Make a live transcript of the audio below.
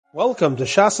Welcome to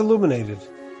Shas Illuminated.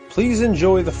 Please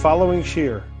enjoy the following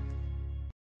shir.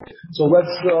 So let's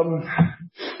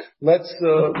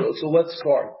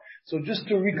start. So just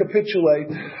to recapitulate,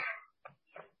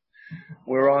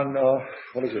 we're on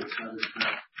what is it?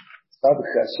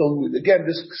 Sadat. So again,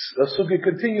 this sugya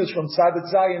continues from Sadat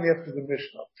Zayin after the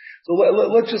Mishnah. So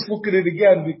let's just look at it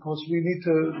again because we need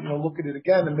to look at it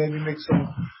again and maybe make some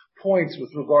points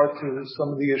with regard to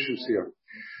some of the issues here.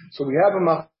 So we have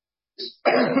a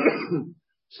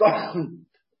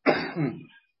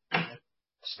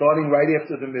starting right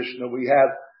after the Mishnah, we have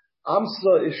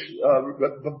Amsa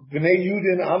Bnei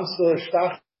Yudin Amsa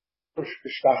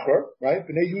Shtacher, right?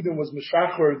 Bnei Yudin was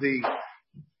Meshacher the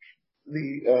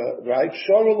right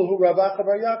Shorelahu Rav Acha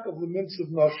bar Yaakov Leminsav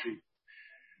Noshi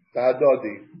the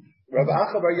Hadadi. Rav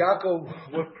Acha bar Yaakov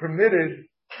was permitted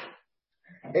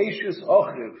Eishus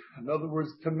Ochiv, in other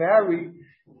words, to marry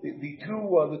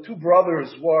the two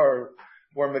brothers were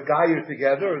Megayer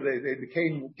together. They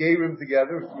became Geirim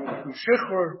together through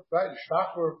Shichur, right?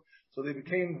 Shachur. So they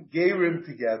became Geirim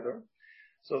together.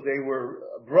 So they were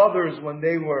brothers when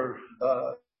they were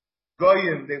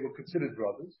Goyim. They were considered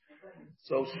brothers.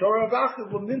 So Rav Acha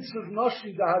L'Minsav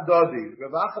Noshi Dahadadi.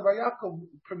 Rav Acha bar Yaakov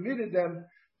permitted them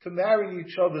to marry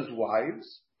each other's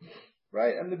wives,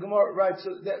 right? And the Gemara, right?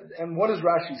 So and what does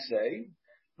Rashi say?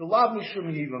 The lav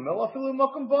mishum yivam elafilu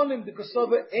makom bonim the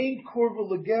kasava ain't kurva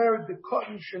leger the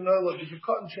cotton shenola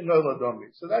domi.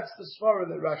 So that's the svara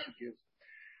that Rashi gives.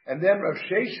 And then Rav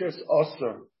Sheshes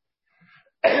Osir.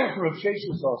 Rav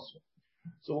Sheshes Osir.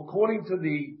 So according to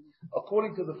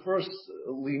the first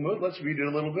limud, let's read it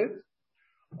a little bit.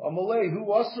 Amalei who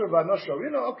Osir v'anoshar.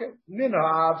 Okay. Mina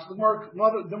avs the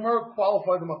mer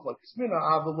qualified the machlokes. Mina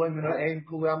av loy mina aim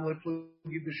kulam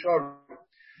leplugi b'shar.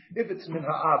 If it's min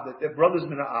ha'av, that their brother's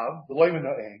min ha'av, the loy min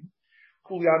ha'aim,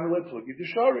 kuliyam leplugi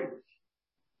b'shari.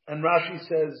 And Rashi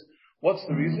says, what's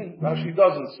the reason? Rashi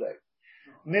doesn't say.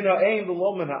 Min ha'aim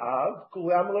v'lo min ha'av,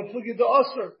 kuliyam leplugi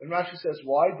da'asr. And Rashi says,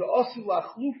 why? Da'asr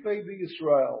lachlufe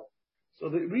b'Yisrael. So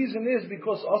the reason is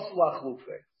because asr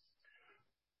lachlufe.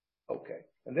 Okay.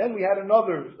 And then we had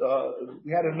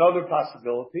another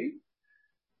possibility.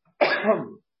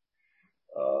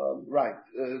 Right.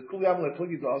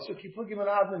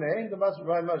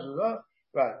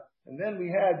 Right. And then we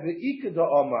had the Ikeda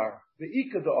Omar. We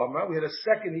had a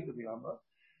second Ikeda Omar.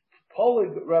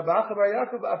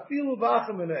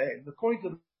 According to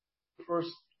the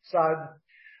first side,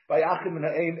 by Achim and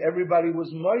Ha'im, everybody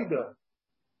was Moida.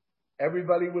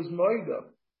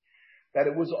 That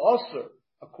it was Osir.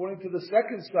 According to the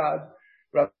second side,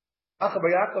 Rabbi Bar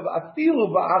Yaakov afilu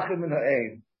ba'achim and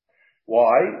Ha'im.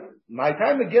 Why? My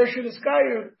time the Gershon is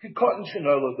Kayer could cut in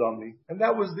Shenola Dami. And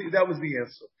that was the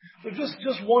answer. So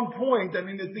just one point, I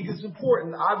think it's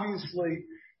important. Obviously,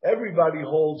 everybody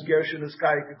holds Gershon is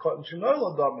Kayer could cut in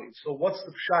Shenola Dami. So what's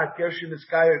the pshat? Gershon is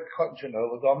Kayer cut in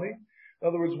Shenola Dami? In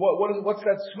other words, what's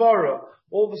that svara?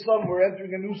 All of a sudden we're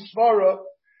entering a new svara.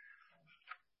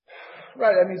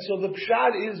 Right, so the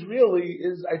pshat is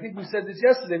I think we said this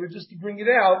yesterday, but just to bring it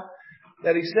out,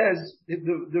 that he says, the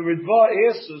Ritva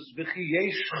answers, V'chi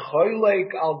yesh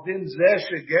choylek al din zeh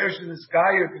she Gershon is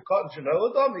Kayer k'katan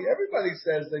shenola dami. Everybody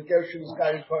says that Gershon is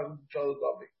Kayer k'katan shenola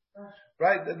dami.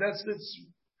 Right? It's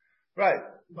right.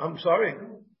 I'm sorry.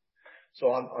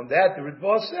 So on that, the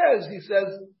Ritva says,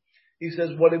 he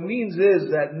says, what it means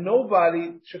is that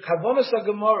nobody, shekavonas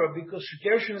hagemara, because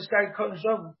Gershon is Kayer k'katan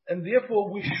shenola dami, and therefore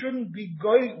we shouldn't be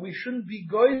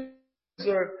goyzer,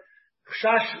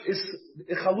 Shash is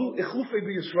ichlufe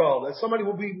b'Yisrael, that somebody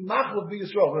will be machluf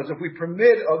b'Yisrael. Because if we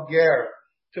permit a ger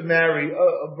to marry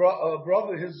a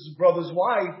brother, his brother's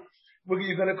wife,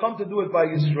 you're going to come to do it by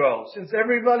Yisrael. Since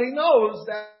everybody knows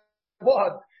that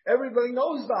everybody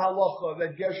knows the halacha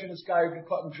that Gershon is kayer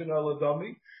k'katan shenola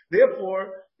dami.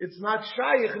 Therefore, it's not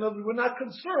shaykh. In other words, we're not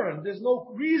concerned. There's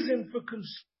no reason for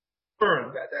concern.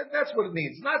 That's what it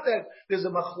means. Not that there's a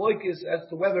machloikis as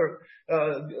to whether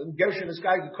Gershon is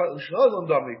kayer k'katan shenola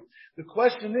dami. The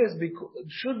question is,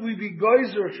 should we be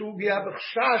geyser? Should we have a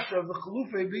chash of the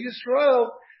chalufe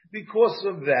b'Yisrael because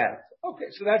of that?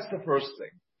 Okay, so that's the first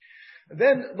thing. And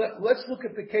then let's look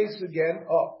at the case again.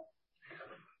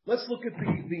 Let's look at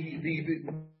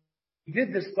we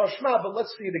did this Tashma, but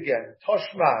let's see it again.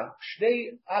 Tashma,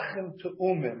 Shnei Achim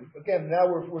Te'umim. Again, now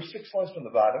we're 6 lines from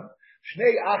the bottom.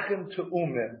 Shnei Achim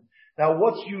Te'umim. Now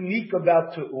what's unique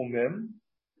about Te'umim?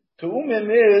 Te'umim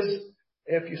is,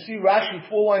 if you see Rashi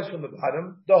 4 lines from the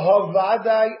bottom, the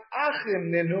Havadai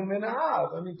Achim Ninu Min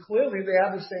Av. Clearly they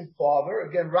have the same father.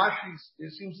 Again, Rashi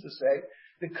seems to say,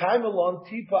 the Kaimelon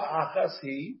Tipa Achas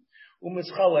He,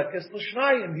 Umischalekes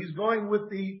L'Shnayim. He's going with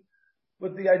the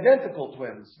with the identical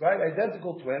twins, right?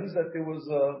 Identical twins, that there was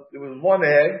one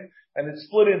egg, and it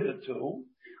split into two.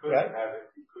 You could have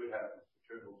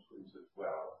fraternal twins as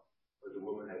well, where the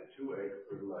woman had two eggs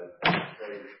fertilized in the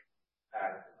same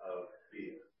act of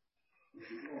being.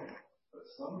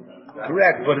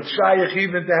 Correct, but it's shaykh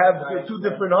even to have two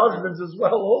different husbands as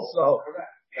well also. Correct.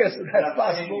 Yes, that's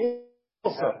possible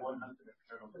also.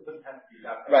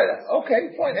 Right,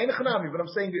 okay, fine, ain't a chanami, but I'm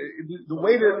saying the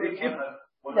way that,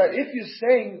 if you're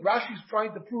saying, Rashi's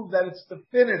trying to prove that it's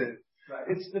definitive. Right.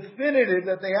 It's definitive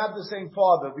that they have the same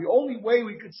father. The only way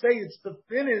we could say it's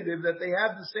definitive that they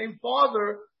have the same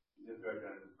father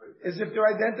is if they're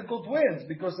identical twins,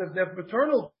 because if they're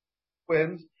fraternal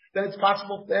twins, then it's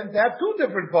possible for them to have two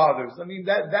different fathers. I mean,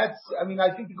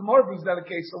 I think the Gemara brings down a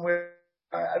case somewhere.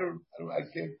 I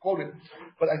can't quote it,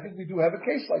 but I think we do have a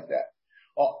case like that.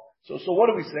 So what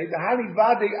do we say? The Hani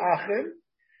Vade Achim,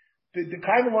 the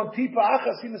kind of one Tipa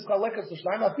Achas in the Skalekas to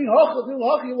Shleim, Afi Hochel, Vil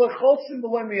Hochel, Lechotsim,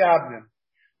 Belem Yabnim.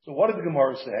 So what did the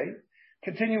Gemara say?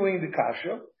 Continuing the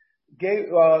Kasha,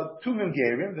 Tumim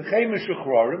Gerim, the Chem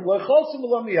Meshuchrorim, Lechotsim,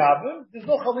 Belem Yabnim, there's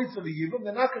no Chalitza V'Yivim,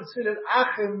 they're not considered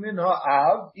Achim Min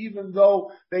Ha'av, even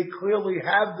though they clearly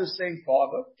have the same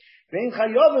father. Vein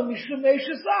Chayovim Mishum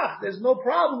Eishesach, there's no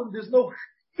problem, there's no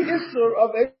Isser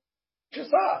of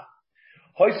Eishesach.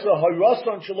 What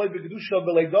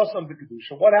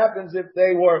happens if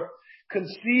they were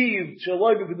conceived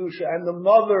and the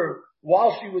mother,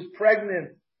 while she was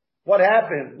pregnant, what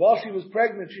happened? While she was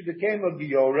pregnant, she became a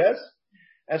Giores,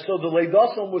 and so the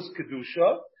Leidosan was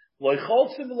Kedusha.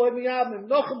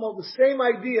 The same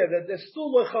idea that there's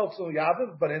still Leicholsim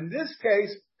Yavim, but in this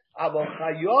case, Aval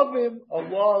Chayovim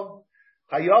along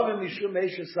Chayovim Mishum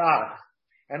Eishesach.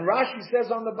 And Rashi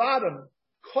says on the bottom,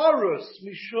 Chorus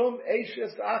mishum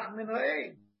eishes ach min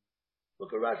ha'ein.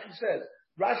 Look what Rashi says.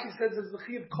 Rashi says there's the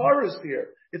chi of chorus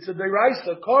here. It's a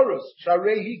deraisa chorus.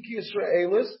 Sharehi ki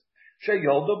Yisraelis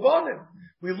sheyolda bonim.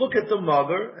 We look at the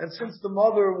mother, and since the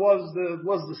mother was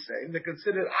the same, they're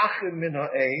considered achim min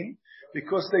ha'ein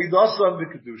because they dasam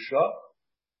b'kedusha.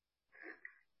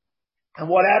 And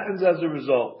what happens as a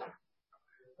result?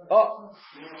 So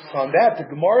on that, the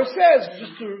Gemara says,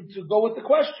 just to go with the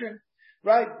question.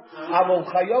 Right? Avol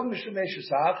chayav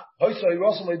mishemeshesach. Hoysay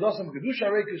rosam leidosam kedusha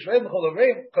reik Yisrael b'chol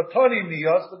avreim katani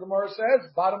miyos. The Gemara says,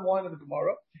 bottom line of the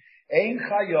Gemara, ein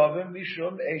chayavim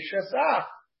mishum eishesach.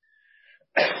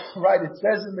 Right? It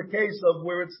says in the case of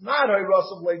where it's not hoy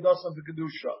rosam leidosam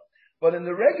kedusha, but in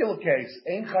the regular case,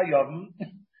 ein chayavim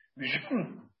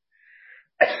mishum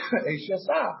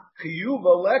eishesach. Chiyuv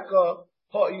aleka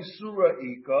ha'isura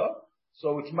ika.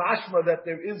 So it's mashma that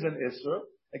there is an isur.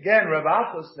 Again, Rav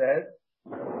Acha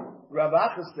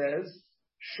says,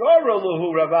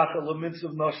 Shoraluhu Rav Acha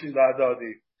l'mitzav noshi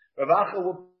la'adadi. Rav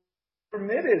Acha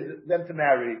permitted them to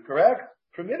marry, correct?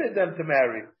 Permitted them to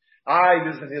marry.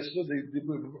 There's an issur.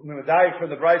 The die for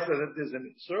the Brisa that there's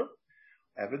an issur.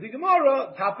 Ever the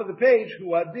Gemara, top of the page,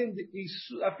 who adin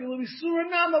afilu isura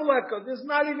namaleka. There's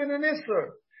not even an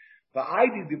issur. But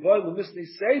in the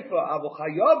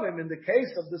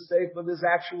case of the Sefer, there's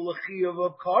actual chiyuv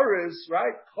of chorus,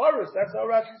 right? Chorus, that's how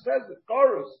Rashi says it.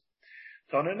 Chorus.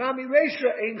 Tonanami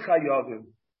reisha ein chayavim.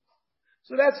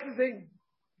 So that's the thing.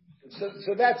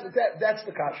 So that's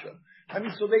the kasha. I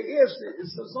mean, so they asked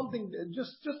something,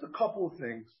 just a couple of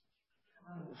things.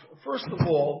 First of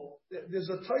all, there's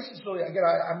a Taisus story. Again,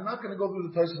 I'm not going to go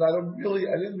through the Taisus. I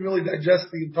didn't really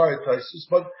digest the entire Taisus,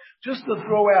 but just to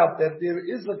throw out that there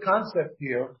is a concept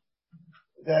here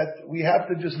that we have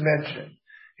to just mention.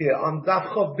 Here, on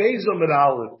Daf Chav Beis Amud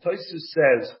Aleph, Taisus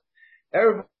says,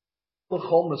 Erev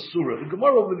l'chol Masura. The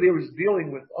Gemara over there is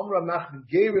dealing with Amra Nachman,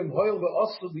 Gerim, Hoyel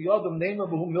ve'Osu b'Yodam, Neima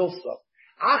v'Hu Milsa.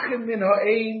 Achim min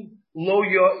ha'ein lo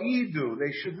ya'idu.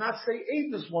 They should not say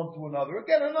edus one to another.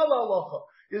 Again, another halacha.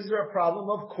 Is there a problem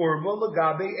of korba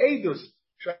lagabe edus?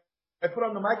 Should I put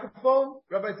on the microphone,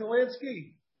 Rabbi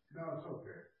Talansky? No, it's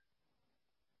okay.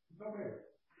 It's okay.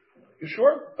 You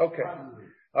sure? Okay.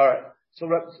 All right. So,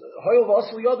 Hoyel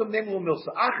v'Osu b'Yodam, Neima v'Hu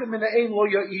Milsa. Achim min ha'ein lo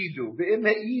ya'idu. Ve'im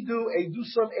ha'idu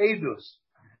edusan edus.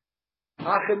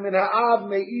 Achim min ha'av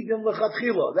me'idin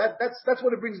lechatchila. That's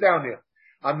what it brings down here.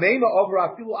 Even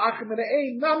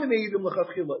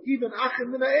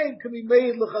achim min ha'ein can be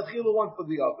made lechatchila one for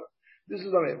the other. This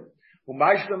is Amen.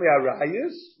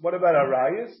 What about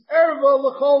arayas? Erva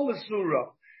l'chol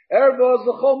mesura. Erva is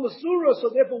l'chol mesura. So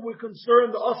therefore we're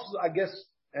concerned. I guess.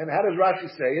 And how does Rashi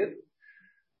say it?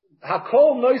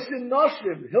 Hakol noisin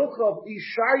noshim hilchov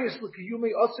ishayis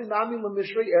l'kiyumei osin nami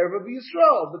l'mishrei erva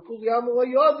b'Yisrael. The kuliyam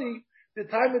l'yodi. The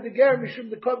time of the ger mishum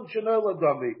the kodim shenol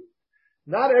l'dami.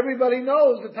 Not everybody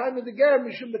knows the time of the ger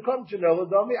mishum become chenel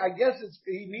adami. I guess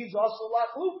he means also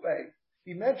lachlupe.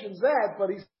 He mentions that, but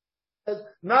he says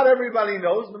not everybody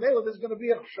knows. There's going to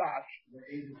be a chash,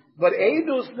 but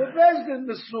edus levezdin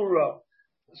the surah.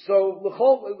 So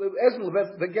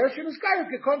the Gershon is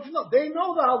Kayak come to know. They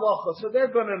know the halacha, so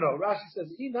they're going to know. Rashi says,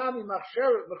 "Inami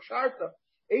machsharta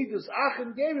edus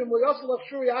achin gave him also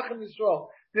lachshuri achin Yisrael."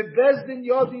 The bezdin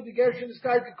yodi the Gershon is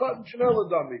Kayak cotton chanel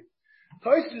adami.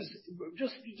 Toisus,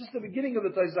 just the beginning of the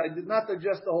Toisus. I did not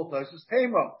digest the whole Toisus.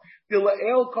 Tema the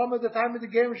lael come at the time of the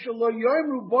game shelo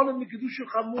yomru bonim mikudusha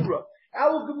chamura.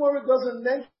 Our Gemara doesn't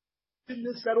mention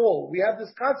this at all. We have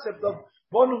this concept of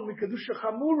Bonum Mikadusha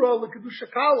Chamura Likadusha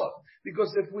Kala.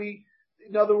 Because if we,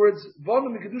 in other words,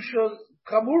 Bonum Mikadusha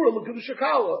Chamura Likadusha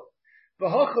Kala. So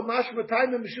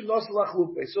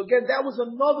again, that was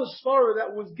another story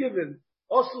that was given.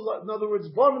 Also, in other words,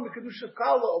 Bonum Mikadusha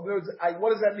Kala.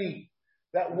 What does that mean?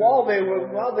 That while they were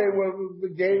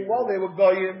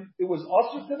going, it was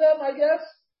also to them, I guess.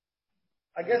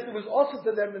 I guess it was also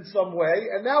to them in some way,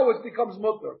 and now it becomes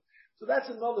mutter. So that's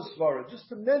another svara. Just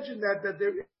to mention that there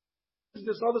is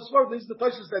this other svara. This is the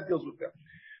Tosfos that deals with them.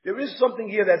 There is something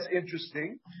here that's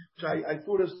interesting, which I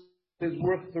thought is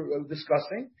worth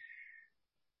discussing.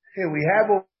 Here we have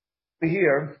over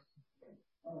here.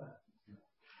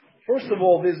 First of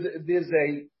all, there's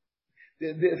a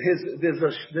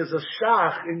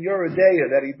shach in Yeridea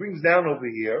that he brings down over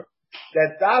here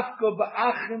that dafka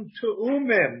ba'achim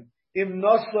te'umim im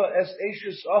nasa es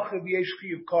eishes achiv yesh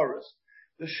chiyuv koros.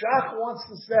 The Shach wants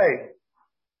to say,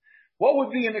 what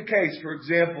would be in a case, for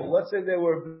example, let's say they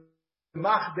were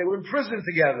in prison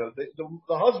together.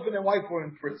 The husband and wife were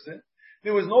in prison.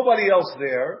 There was nobody else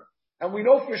there. And we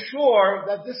know for sure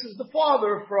that this is the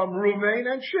father from Ruvain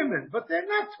and Shimon. But they're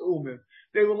not Tu'umim.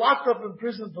 They were locked up in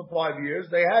prison for 5 years.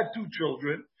 They had 2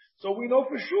 children. So we know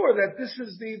for sure that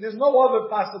there's no other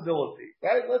possibility.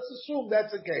 Right? Let's assume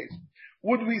that's the case.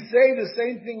 Would we say the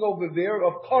same thing over there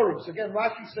of Karus? Again,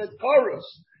 Rashi said Karus.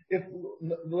 If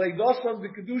Leidasan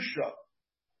b'kedusha,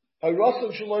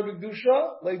 Hayrasan shaloi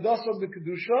b'kedusha, Leidasan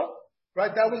b'kedusha,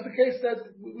 right? That was the case that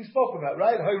we spoke about,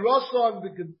 right? Hayrasan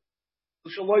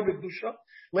shaloi b'kedusha,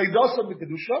 Leidasan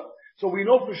b'kedusha. So we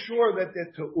know for sure that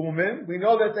they're Te'umim. We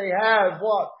know that they have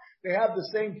what? They have the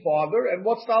same father. And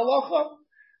what's the halacha?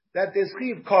 That there's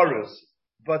Chiv Karus.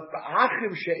 But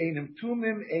ba'achim she'enim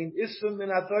tumim ein isum min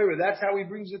ha'torah. That's how he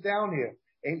brings it down here.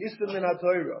 Ein isum min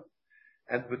ha'torah.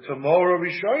 And but tomorrow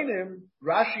Rishonim,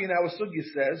 Rashi in our sugya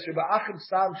says she'ba'achim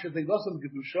sam she'deidosam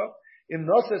kedusha im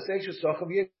nosas eishasochav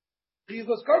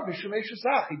yechivos karbi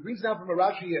shemeshasach. He brings down from a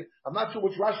Rashi here. I'm not sure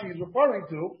which Rashi he's referring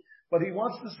to, but he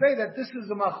wants to say that this is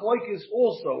a machlokes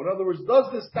also. In other words,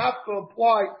 does this tafka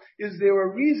apply? Is there a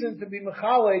reason to be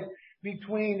mechalek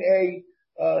between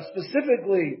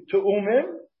specifically to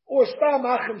umim or stam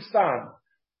achim stam?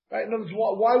 Right? In other words,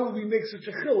 why would we make such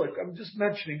a chiluk? I'm just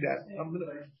mentioning that.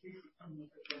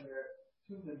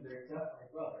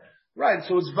 Right,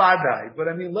 so it's vadai. But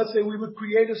I mean, let's say we would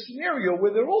create a scenario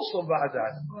where they're also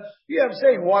vadai. Yeah, I'm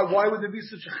saying, why would there be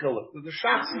such a chiluk? The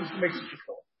shach seems to make such a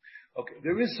chiluk. Okay,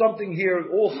 there is something here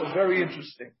also very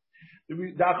interesting.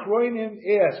 The Achronim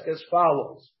ask as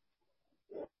follows.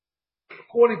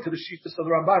 According to the Shittas of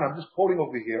the Ramban, I'm just quoting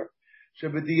over here.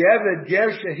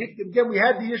 Again, we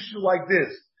had the issue like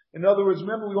this. In other words,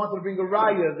 remember we wanted to bring a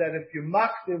raya that if you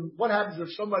mock them, what happens if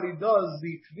somebody does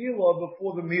the tefillah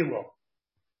before the milah?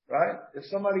 Right?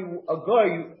 If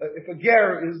a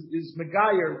ger is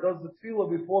megayer, does the tefillah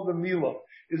before the milah,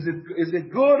 is it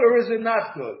good or is it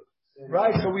not good?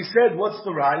 Right? So we said, what's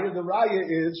the raya? The raya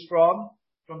is from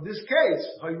this case.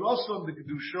 Hayrasan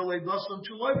b'kedusha, leidasan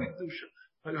shaloi b'kedusha.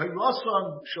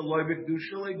 Hayrasan shaloi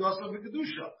b'kedusha, leidasan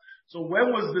b'kedusha. So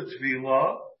when was the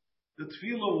tefillah? The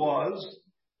tefillah was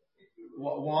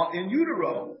in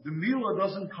utero. The milah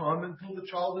doesn't come until the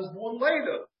child is born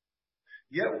later.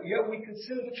 Yet we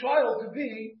consider the child to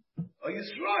be a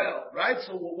Yisrael, right?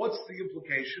 So what's the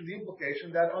implication? The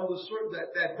implication that under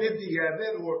that biddi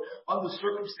yaved, or under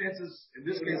circumstances, in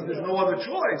this case, there's no other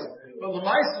choice. But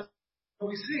l'maisa,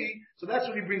 we see, so that's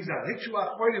what he brings out. Hikshu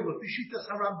achronim l'tishitas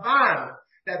haramban,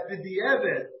 that biddi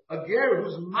yaved, a ger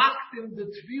who's mocked in the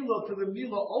tefillah to the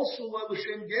milah, also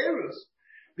l'shem gerus.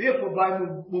 Therefore, by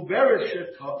muberes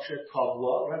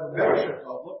shetabla, right? Muberes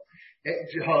shetabla,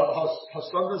 her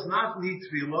son does not need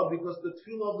tefillah because the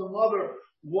tefillah of the mother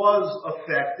was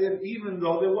effective even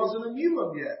though there wasn't a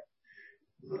milah yet.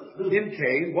 In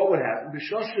Cain, what would happen?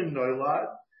 B'shoshin noilad,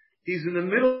 he's in the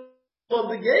middle of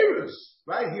the gerus,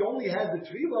 right? He only had the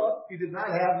tefillah, he did not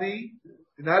have the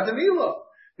milah.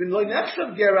 He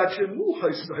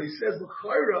says,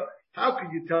 how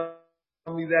could you tell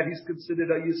only that he's considered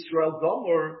a Yisrael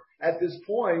Gomer at this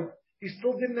point, he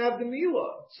still didn't have the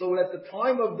Mila. So at the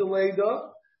time of the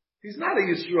Leda, he's not a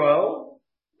Yisrael,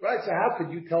 right? So how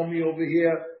could you tell me over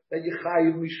here that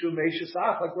Yechayiv Mishum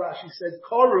Eishesach, like Rashi said,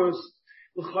 Korus,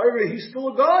 he's still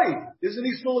a guy. Isn't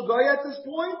he still a guy at this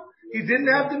point? He didn't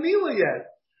have the Mila yet.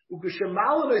 He'll be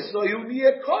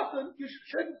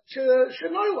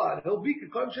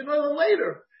Katan Shenoilan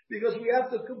later, because we have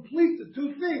to complete the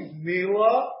two things,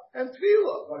 Mila and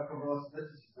Tefillah.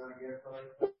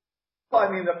 I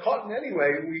mean, the cotton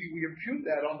anyway, we impute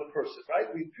that on the person, right?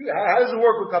 How does it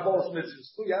work with Kabbalah's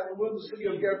mitzvahs? You have to learn the city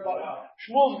of Ger Cotton.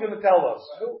 Shmuel's going to tell us.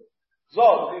 So,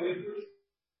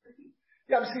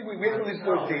 yeah, see, we wait till he's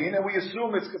 13, and we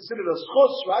assume it's considered a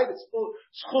schus, right? It's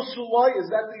schus sulai. Is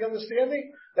that the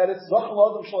understanding? That it's zachal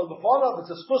adam shalom b'fanav.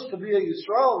 It's a schus to be a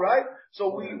Yisrael, right?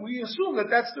 So we assume that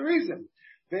that's the reason.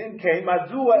 Then came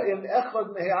Madua in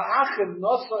echad me'achim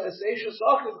nasa es eishes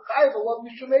achim chayiv alad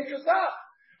mishum eishes ach.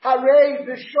 Harei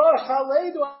v'shos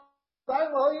haleidu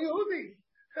time al Yehudi.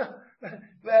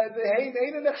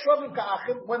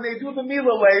 When they do the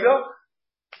Mila later,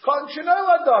 Kon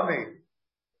Shenola Dami.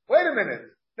 Wait a minute.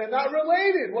 They're not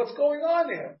related. What's going on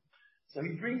here? So he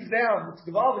brings down, it's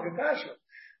Gevaldik Akasha.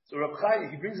 So Reb Chaim,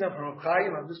 he brings down from Reb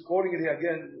Chaim, I'm just quoting it here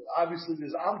again. Obviously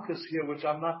there's Amkus here, which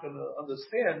I'm not going to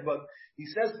understand, but he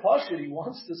says Pashut, he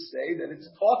wants to say that it's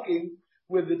talking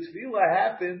where the Tefillah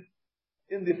happened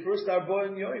in the first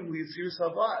Arba'in Yom, Yitzir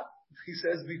Savad. He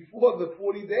says before the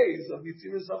 40 days of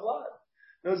Yitzir Savad.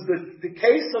 The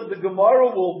case of the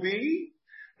Gemara will be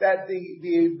that the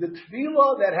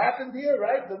tefillah that happened here,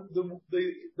 right?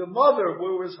 The mother,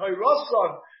 where was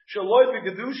Hayrasan, Shaloi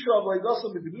B'Kedusha, V'Leidasa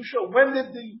B'Kedusha, when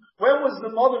was the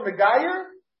mother Megayer?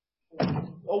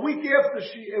 A week after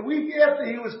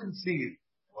he was conceived.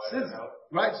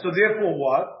 Right? So therefore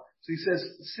what? So he says,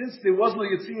 since there was no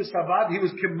Yitzir Savad, he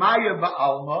was Kemaya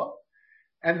Ba'alma,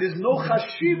 and there's no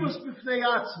Chashivus B'fnei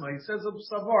Atzma. He says of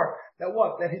Savar, that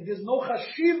what? That there's no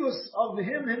Chashivus of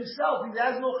him himself. He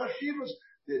has no Chashivus.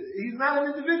 He's not an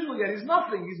individual yet. He's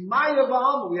nothing. He's Maya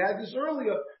Ba'alma. We had this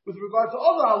earlier with regard to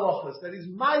other halachas, that he's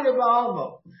Maya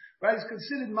Ba'alma. Right? He's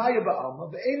considered Maya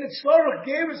Ba'alma. In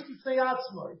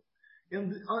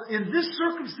this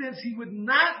circumstance, he would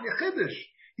not,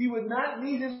 he would not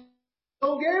need his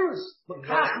own gerus.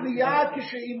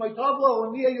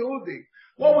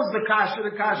 What was the kasha?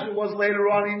 The kasha was later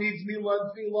on, he needs Mila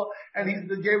and Tefillah, and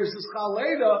the gerus is chal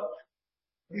later.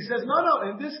 He says, no,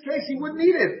 in this case, he wouldn't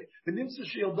need it. Since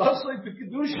it's Yildasa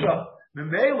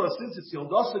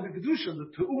B'Kedusha, the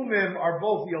Tu'umim are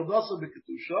both Yildasa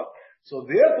B'Kedusha, so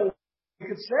therefore we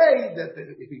could say that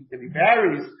if he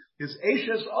marries his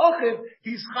Eishes Achiv,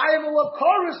 he's Chayav Alav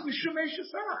Koros Mishum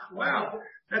Eishes Ach. Wow.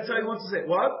 That's how he wants to say.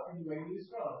 What?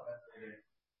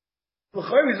 He's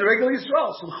a regular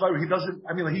Yisrael, so he doesn't,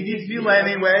 he needs Mila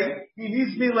anyway. He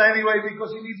needs Mila anyway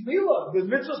because he needs Mila. There's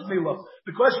mitzvah's Mila.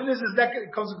 The question is that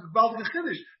it comes to Gevaldik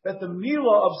Chiddush, that the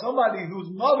Mila of somebody whose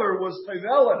mother was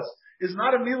Teveles is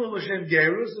not a Mila L'Shem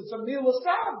Gerus, it's a Mila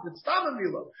Stam. It's Stam a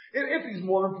Mila. If he's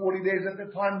more than 40 days at the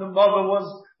time the mother was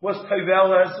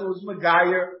Teveles, it was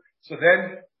Megayer, so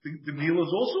then the Mila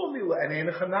is also a Mila, and Ein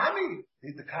Chanami.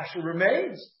 The kasha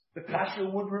remains. The kasha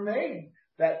would remain.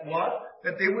 That what?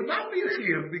 That they would not be a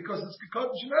chiyuv because it's because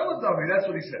Shneladami. That's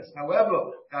what he says.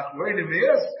 However, does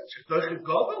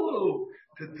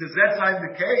that sign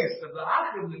the case that the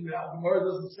Achim, the Gemara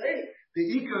doesn't say it. The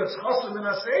Ika is Chosim in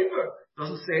HaSefer.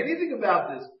 Doesn't say anything about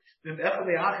this. Then Echad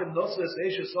the Achim Nosas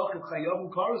Eishes Achim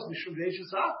Chayom Karas Mishum Eishes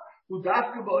Ach.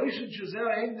 Udafka Ba'ishin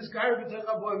Shazera Ein Disgayer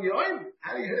B'Techa Bo'em Yoim.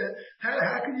 How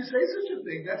can you say such a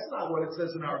thing? That's not what it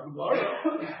says in our Gemara.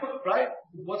 Right?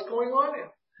 What's going on here?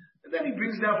 And then he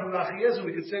brings down from Nachiezer,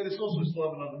 we could say this also, we still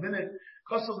have another minute.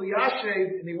 Kosav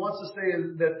Liyashev, and he wants to say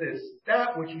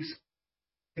that which we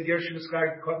say, Gershon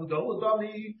Eskar Kotan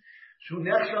Doladami, Shu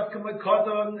Nechshav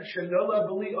Kamakadan, Shenola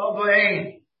Beli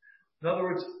Avain. In other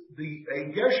words,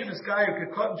 a Gershon Eskar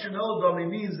Kotan Shenola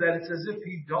means that it's as if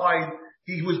he died,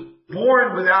 he was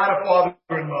born without a father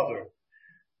and mother.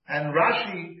 And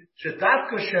Rashi,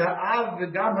 Shetatka Sha'av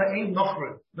V'gam Ha'im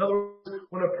Nochred. In other words,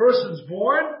 when a person's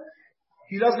born,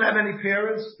 he doesn't have any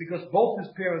parents because both his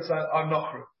parents are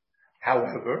Nochrim.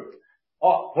 However,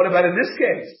 what about in this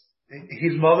case?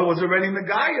 His mother was already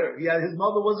Megayer. His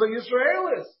mother was a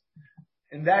Yisraelis.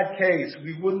 In that case,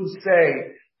 we wouldn't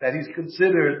say that he's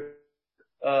considered,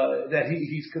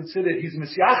 he's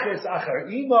Mesyaches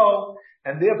Achar Imo,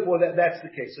 and therefore that's the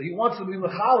case. So he wants to be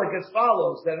Mechalik as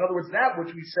follows, that in other words, that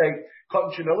which we say,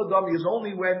 Kotan Shenoladami is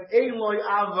only when Eloi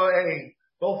Ava Ein.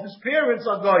 Both his parents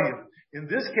are Goyim. In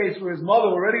this case, where his mother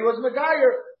already was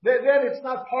Megayer, then it's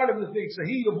not part of the thing. So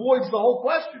he avoids the whole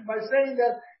question by saying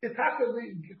that the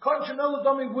Konshanel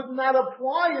Adami would not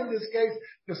apply in this case,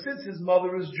 because since his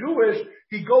mother is Jewish,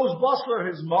 he goes basar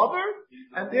his mother,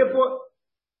 and therefore,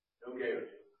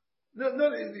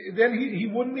 no, then he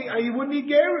wouldn't need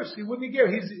gerus. He wouldn't need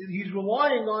gerus. He's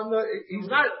relying on he's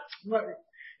not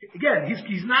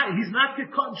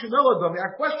Kikon Chanel Adam.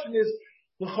 Our question is,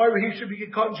 he should be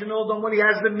Kikon Chanel Adam when he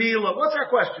has the Mila. What's our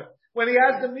question? When he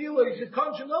has the Mila, he should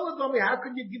Kikon Chanel Adam. How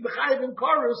could you give B'chayiv and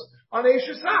Chorus on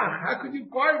Eishasach? How could you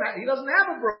require that? He doesn't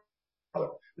have a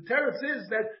brother. The teretz is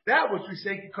that which we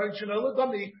say Kikon Chanel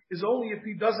Adam is only if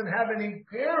he doesn't have any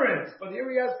parents. But here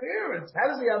he has parents. How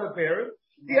does he have a parent?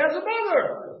 He has a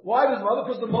mother. Why does mother?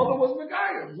 Because the mother was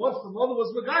Megayah. Once the mother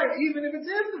was Megayah, even if it's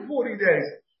after 40 days.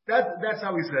 That's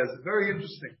how he says it. Very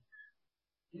interesting.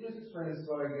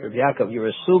 Rabbi Yaakov, you're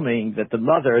assuming that the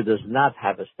mother does not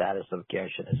have a status of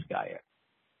Gershon Eskaya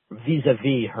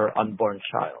vis-a-vis her unborn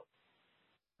child.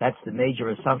 That's the major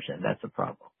assumption. That's the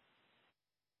problem.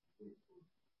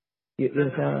 You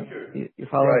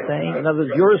follow what I'm saying? In other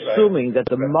words, you're assuming that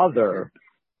the mother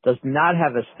does not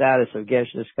have a status of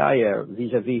Gershon Eskaya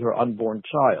vis-a-vis her unborn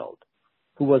child,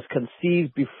 who was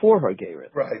conceived before her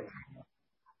Gerus. Right.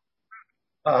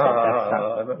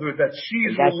 That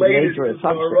she's related to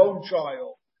her own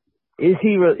child. Is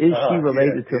she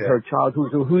related to her child he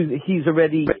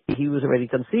was already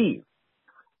conceived?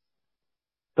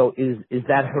 So is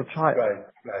that her child?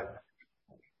 Right.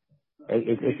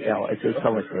 It's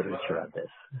so much literature on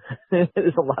this.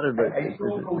 There's a lot of I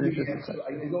don't know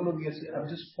the answer. I'm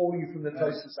just quoting you from the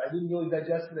Taisus. I didn't really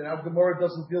digest it, and our Gemara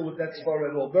doesn't deal with that svar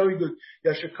at all. Very good.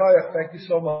 Yashakaya, thank you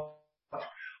so much.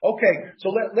 Okay, so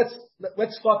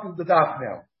let's start with the daf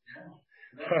now.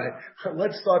 All right,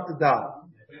 let's start the daf.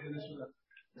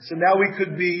 So now we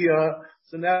could be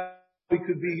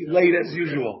late as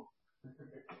usual.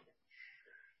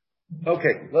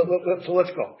 Okay, so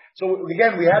let's go. So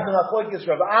again, we have the machlokes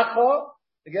Rav Acha.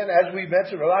 Again, as we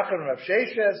mentioned, Rav Acha and Rav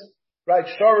Sheshes, right?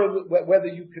 Shara, whether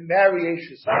you can marry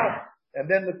Eishasach, and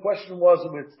then the question was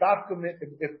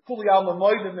if Kuli Alma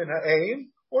Moedim in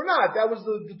Ha'aim or not. That was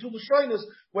the two Lashonos,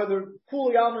 whether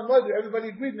Kuli Alma Moedim, everybody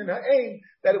agreed in Ha'aim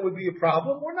that it would be a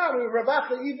problem or not. Rav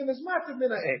Acha even is mativ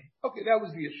in Ha'aim. Okay, that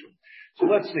was the issue. So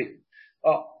let's see.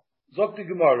 Zokti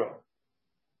Gemara.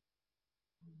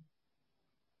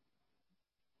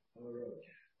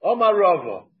 Omar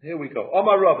Rava, here we go.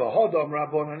 Omar Rava, Hodam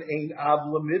Rabbonon Ein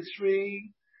Avla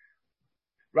Mitzri.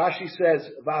 Rashi says,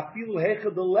 Va'afilu Hecha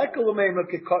Deleka L'meima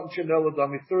Kekatan Shenel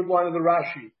Adami. Third line of the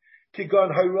Rashi. Kigan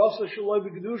Hayrasa Shaloi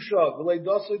B'Kedusha, V'lei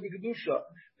Dasoi B'Kedusha.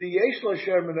 The Yesh Lo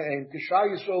Sher Min Ha'ein, Kishai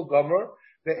Yisrael Gomer,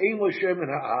 Ve'ein Lo Sher Min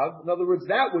Ha'av. In other words,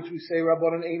 that which we say,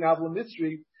 Rabbonon Ein Avla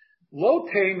Mitzri, Lo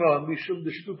Tema Mishum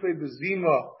D'Shtufe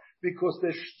B'Zima, because the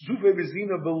Shtufe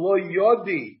B'Zima V'lo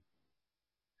Yodi.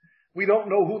 We don't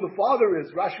know who the father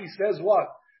is. Rashi says what?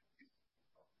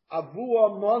 Avu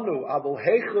Amanu, Abul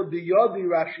Hecha Diyadi,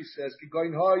 Rashi says,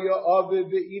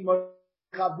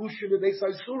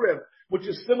 which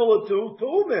is similar to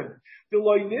Umim.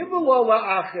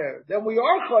 Then we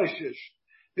are Chayshish.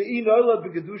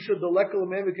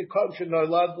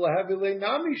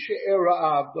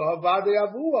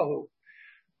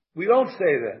 We don't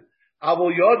say that.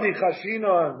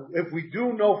 If we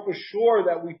do know for sure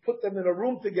that we put them in a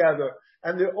room together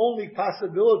and the only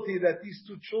possibility that these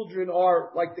two children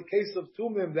are, like the case of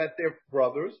Tumim, that they're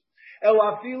brothers,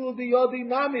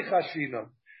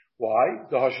 why?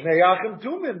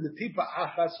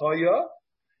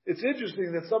 It's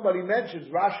interesting that somebody mentions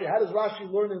Rashi. How does Rashi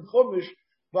learn in Chumash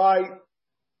by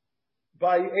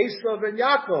Esav and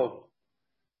Yaakov?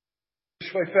 The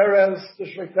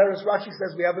Shveiferes Rashi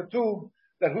says we have a tomb.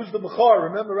 That who's the Bechor?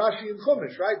 Remember Rashi in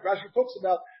Chumash, right? Rashi talks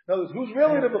about, in other words, who's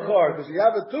really the Bechor? Because you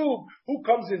have a tube, who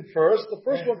comes in first? The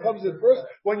first one comes in first.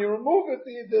 When you remove it,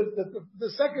 the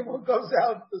second one comes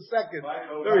out the second.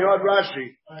 Very hard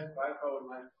Rashi.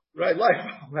 Right, life.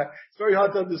 It's very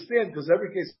hard to understand because every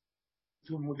case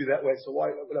tomb would be that way. So why,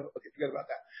 whatever, okay, forget about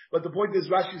that. But the point is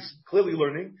Rashi's clearly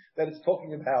learning that it's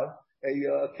talking about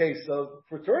a case of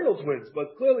fraternal twins,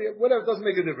 but clearly, whatever, it doesn't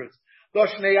make a difference. It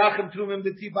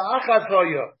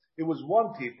was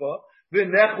one tifa.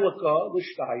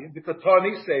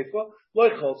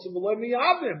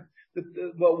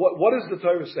 What does the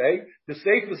Torah say? The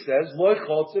Sefer says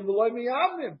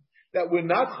that we're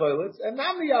not choletz and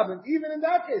not miyavim. Even in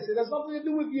that case, it has nothing to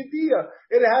do with yediyah.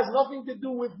 It has nothing to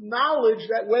do with knowledge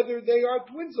that whether they are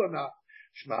twins or not.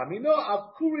 Shmamino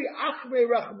akuri achme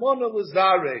rachmona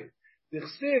lezare.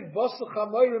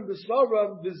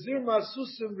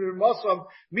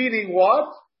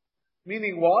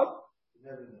 Meaning what?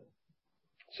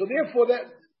 So therefore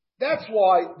That's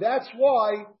why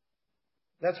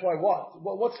what?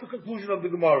 What's the conclusion of the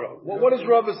Gemara? What is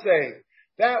Rava saying?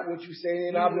 That which you say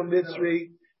in Avram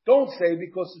Mitzri, don't say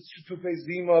because it's Shetufei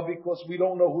Zima, because we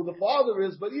don't know who the father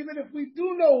is, but even if we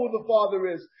do know who the father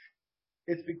is,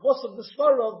 it's because of the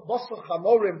svara of Basar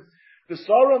Chamorim, the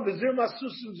Saram, the Zir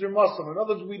Masusim, Zir Masam. In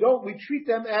other words, we treat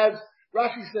them as,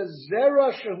 Rashi says,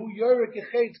 Zera Shehu Yorek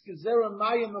Echetz, Zera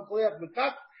Mayim Mekleach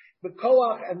Bekach,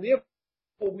 Bekoach, and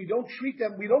therefore we don't treat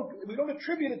them, we don't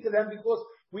attribute it to them because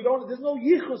there's no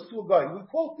yichus to a guy. We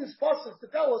quote this pasuk to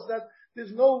tell us that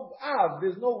there's no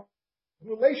there's no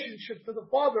relationship to the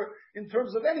father in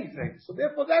terms of anything. So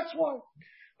therefore that's why.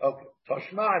 Okay,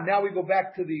 Toshma. Now we go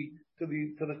back to the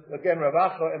again Rav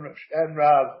Acha and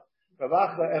Rav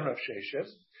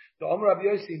Sheshes. The Omer Rabbi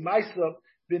Yossi Maisa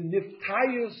bin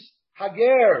Niftayus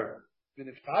Hager bin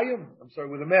Niftayim. I'm sorry,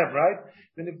 with a mem, right?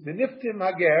 Bin Niftim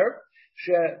Hager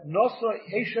she Nosa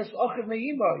Eishes Achiv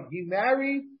Meima. He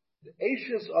married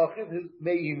Eishes Achiv, his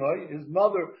Meima, his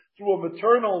mother, through a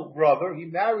maternal brother. He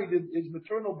married his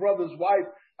maternal brother's wife,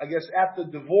 I guess, after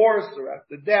divorce or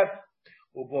after death.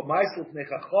 And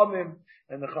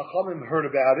the Chachamim heard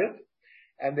about it,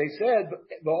 and they said,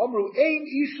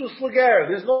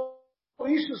 there's no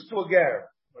ishus to a ger.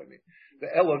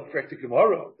 The Ella Frekti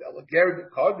Gemara, the Ella Ger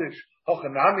Kaddish,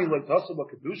 Hachanami Letasaba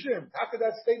Kedushim. How could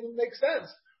that statement make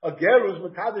sense? A ger who's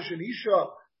Makadosh and Isha,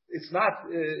 it's not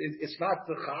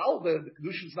the Chal, the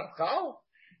Kedushim's not Chal.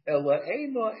 Ella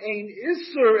Eina Ein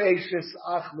Isser Eishes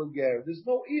Ach Leger. There's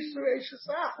no Isser Eishes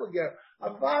Ach Leger.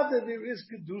 Avada, there is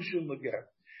Kedushim Leger.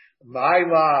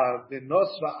 Maila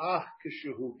V'Nosva Ach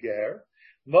Kishehu Ger.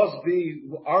 Must be,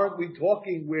 aren't we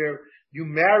talking where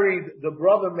the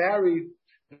brother married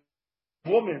the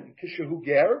woman, Kishehu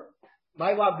Ger?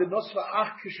 Maila V'Nosva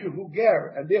Ach Kishehu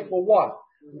Ger. And therefore what?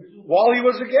 While he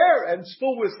was a Ger. And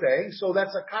still we're saying, so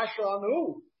that's a Kasha on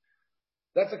who?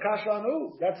 That's a kasha on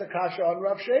who? That's a kasha on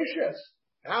Rav Sheshes.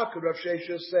 How could Rav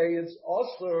Sheshes say it's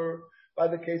also by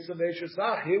the case of Eishes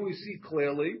Ach? Here we see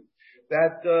clearly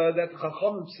that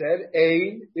Chachamim said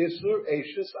Ein Isur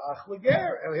Eishes Ach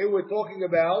Leger. And here we're talking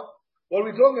about, what are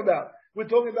we talking about? We're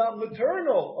talking about a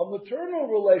maternal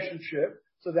relationship.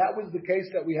 So that was the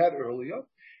case that we had earlier.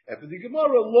 After the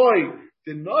Gemara, Loi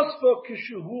the Nosfa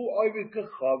Kishuhu Ovid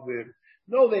Kechavim.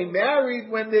 No, they married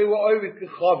when they were Ovid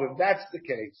Kechavim. That's the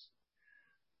case.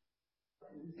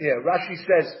 Yeah, Rashi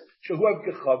says, Shehuav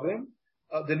Kechavim,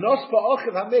 the Nospa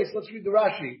Ochiv HaMeis, let's read the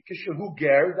Rashi, Kishehu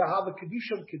Ger, the Hava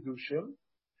Kedushim,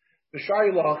 the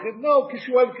Shari Lachiv, no,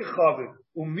 Kishehuav Kechavim,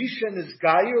 Umishan is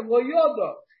Gayer Lo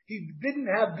Yoda. He didn't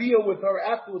have Bia with her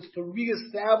afterwards to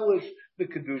reestablish the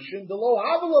Kedushim, the Lo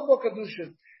Havala Bo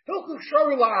Kedushim, Hilchuk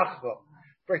Shari Lachva.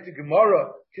 Practic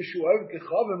Gemara, Kishehuav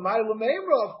Kechavim, Ma'ila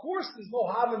Meimra, of course there's no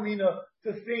Havamina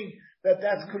to think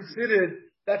that's considered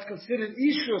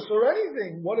ishus or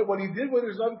anything. What he did with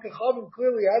his own kechavim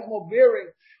clearly has no bearing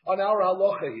on our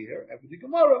halacha here. After the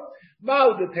Gemara,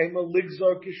 Ma'u detema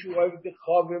ligzar kishu oiv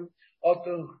kechavim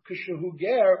oto kishu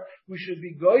ger. We should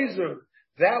be geyser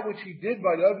that which he did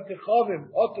by the oiv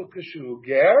kechavim oto kishu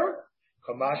ger.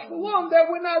 Kamash malon that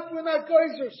we're not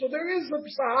geyser. So there is a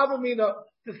havamina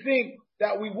to think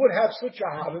that we would have such a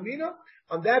havamina.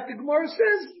 On that the Gemara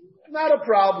says not a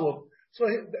problem. So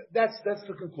that's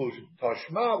the conclusion.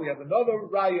 Toshma, we have another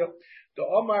raya. The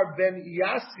Omar ben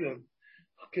Yasin,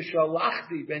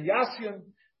 Kishalachti ben Yasin,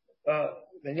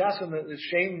 is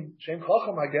Shem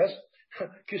Chacham, I guess.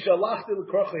 Kishalachti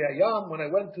l'krocha yam. When I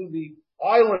went to the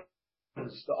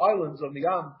islands of the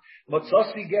Yam,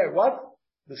 Matzasi ger. What?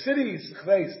 The cities.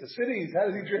 How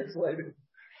does he translate it? I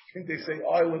think they say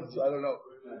islands. I don't know.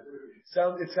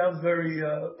 It sounds very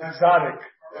exotic.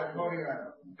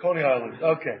 Coney Island.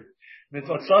 Okay. I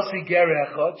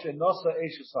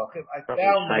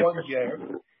found one ger.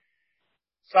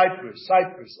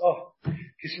 Cyprus. Oh.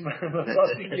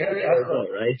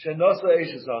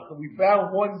 We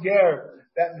found one ger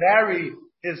that married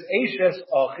his Eishes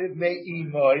Achiv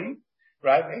Me'imoi.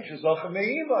 Right? Eishes Achiv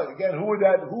Me'imoi. Again, who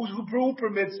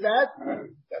permits that?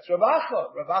 That's Rav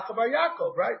Acha Bar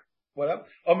Yaakov, right? Whatever.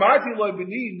 Amarti Loi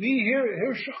B'ni, me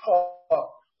here Shecha.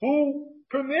 Who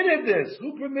permitted this?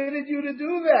 Who permitted you to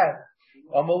do that?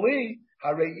 Amali,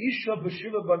 Hareisha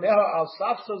B'Shiva Baneha Al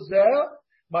Safsa Zeh.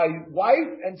 My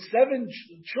wife and 7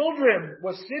 children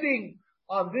were sitting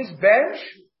on this bench.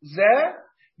 Zeh.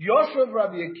 Yoshev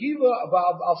Rabbi Akiva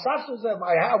Al Safsa Zeh.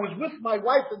 I was with my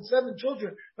wife and 7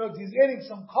 children. No, he's adding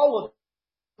some color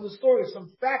to the story, some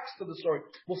facts to the story.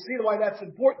 We'll see why that's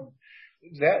important.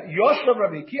 Yoshev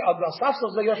Rabbi Akiva Al Safsa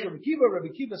Zeh. Yoshev Rabbi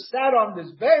Akiva sat on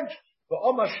this bench.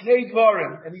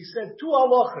 And he said 2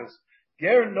 halachas.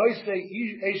 Ger noisei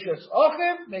eishes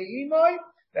achem me'imai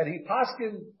that he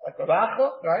paskin like a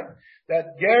racha, right?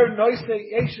 That ger noise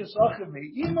eishes achim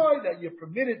me'imoi, that you're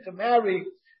permitted to marry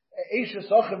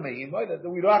eishes achim me'imoi, that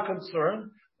we are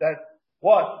concerned that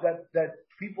what? That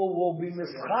people will be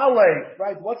mischalei,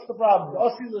 right? What's the problem?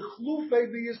 Osi lechlufe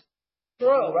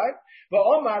b'Yisrael, right?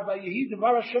 Va'omar va'yehi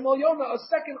devar Hashem al Yonah, a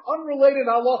second unrelated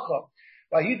halacha.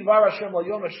 Va'yehi devar Hashem al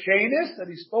Yonah shenis, that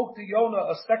he spoke to Yonah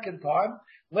a second time.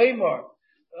 Lamar,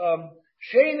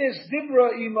 shenis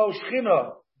dibra imo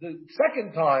shchina, the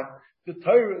second time the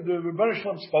Rebbeinu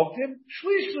Shalom spoke to him.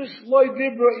 Shlishlis loy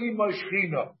dibra imo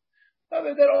shchina. That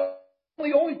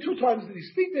only 2 times did he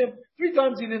speak to him. 3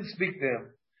 times he didn't speak to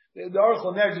him. The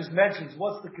article there just mentions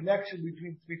what's the connection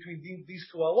between these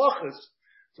 2 halachas.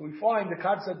 So we find the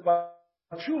concept by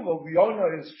tshuva.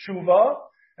 Yonah is tshuva,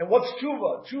 and what's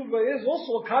tshuva? Tshuva is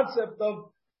also a concept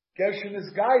of Gershin is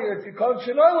Gaia, Tikon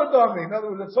Shenoy Ladami. In other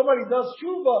words, if somebody does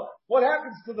tshuva, what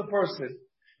happens to the person?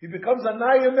 He becomes a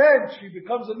Naya Mensch. He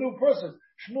becomes a new person.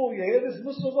 Shmuel, you hear this?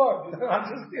 Musavar. I'm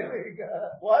just kidding.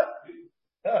 What?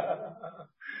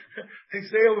 They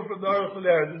say over from the Aruch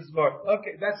there, this is more.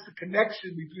 Okay, that's the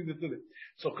connection between the 2.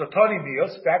 So, Katani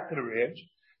Mios, back to the range.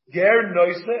 Ger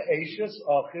noise eishes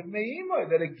achim me'imoi.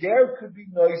 That a ger could be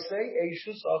noise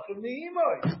eishes achim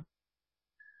me'imoi.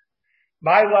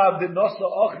 My love, the nosa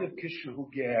achim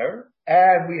kishu ger.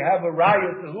 And we have a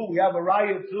raya to who? We have a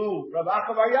raya to Rabbi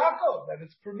Yaakov, that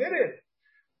it's permitted.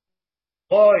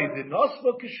 Oy, the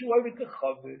nosa kishu oy.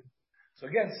 So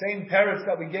again, same parents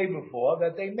that we gave before,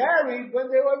 that they married when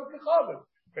they were Mekhavid.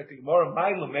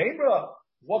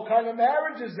 What kind of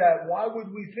marriage is that? Why would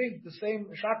we think the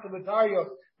same Shakta V'Tarya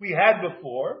we had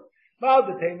before? That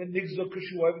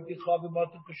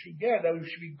we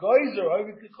should be Geyser,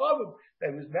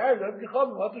 that was married,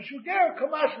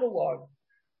 Kamash Malon.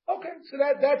 Okay, so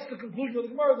that's the conclusion of the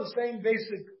Gemara, the same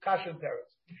basic Kashan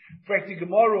Teretz.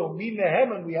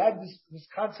 We had this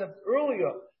concept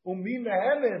earlier.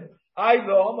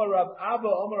 Aiva Omar Rav Abba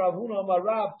Omar Rav Huna Omar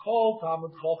Rav Kol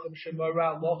Talmud Chochem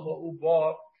Shemara Locha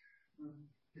Uba.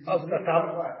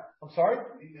 I'm sorry?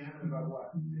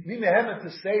 Mimehemet to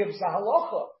say of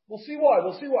Sahalocha. We'll see why.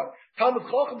 Talmud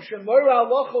Chochem Shemara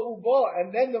Locha Uba,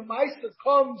 and then the Meister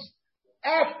comes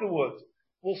afterwards.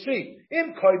 We'll see.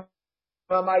 Im Koy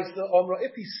Meister Omra,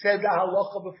 if he said the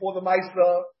Halacha before the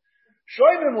Meister,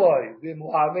 Shoymim Loy, Vim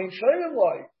Lamein Shoymim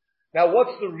Loy. Now,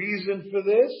 what's the reason for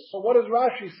this? So what does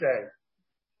Rashi say?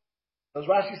 Does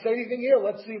Rashi say anything here?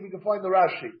 Let's see if we can find the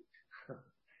Rashi.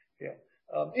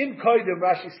 In Koidim,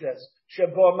 Rashi says,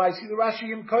 Sheba Maisi, the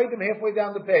Rashi in Koidim, halfway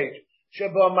down the page.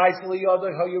 Sheba Maisi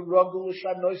liyodah hayuragul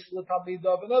l'shanois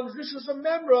l'tamidov. In other words, this is a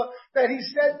memra that he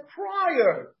said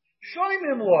prior. Shoym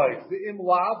imloy, the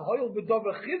imlav, hoyel b'dov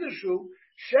chidushu,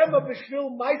 shema b'shvil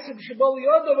maisim sheba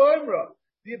liyodah v'imra.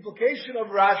 The implication of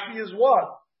Rashi is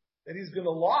what? That he's going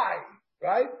to lie,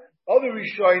 right? Other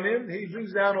Rishonim, he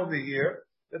brings down over here,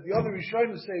 that the other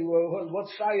Rishonim say, well,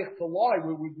 what's shaykh to lie?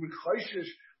 We're chayshish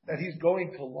that he's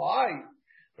going to lie,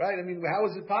 right? I mean, how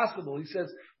is it possible? He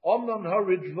says, Omnon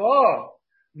haridva,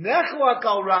 nechlak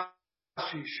al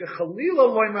Rashi, shechalila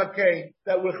loimakei,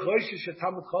 that we're chayshish at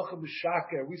Talmud Chacham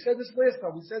b'shaker. We said this last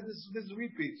time, we said this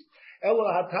repeats.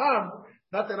 Ela hatam,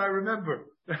 not that I remember.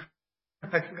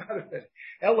 I forgot of it.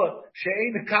 Ella,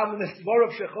 she'ein kamanist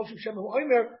varav shechoshim shemu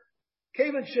oimer,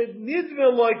 kevan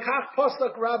she'nidve loy kach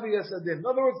pasak Rabbi Yesadin. In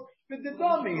other words,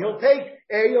 b'didami, he'll take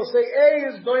A, he'll say A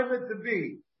is going to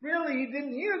B. Really, he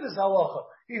didn't hear this halacha.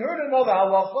 He heard another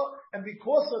halacha, and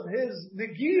because of his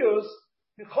negiyos,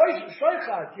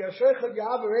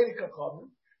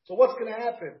 so what's going to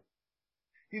happen?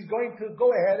 He's going to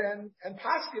go ahead and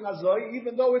paskin azoi,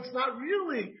 even though it's not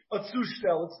really a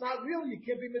tzushtel. It's not really, you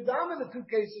can't be medam in the 2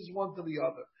 cases, one to the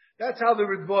other. That's how the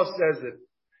Ritva says it.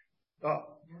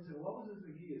 What was his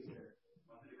negiyas there?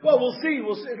 Well, we'll see.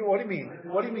 What do you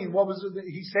mean? What was it?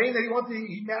 He's saying that he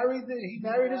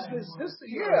married his sister.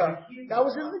 Yeah, that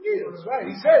was his negiyas, right?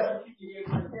 He says,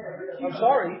 I'm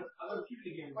sorry.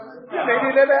 Yeah, maybe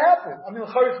it never happened. I mean,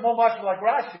 it's more much like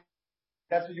Rashi.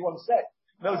 That's what you want to say.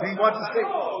 No, he wants to say.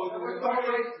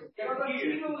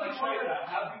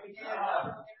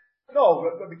 No,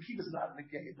 Rabbi Kiva's not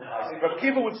negated. Rabbi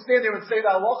Kiva would stand there and say the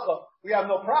halacha. We have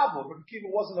no problem. Rabbi Kiva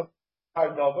wasn't a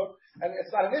hard number, and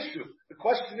it's not an issue. The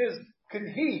question is, could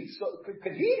he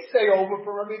say over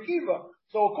for Rabbi Kiva?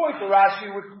 So according to Rashi,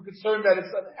 we're concerned that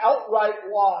it's an outright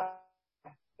lie.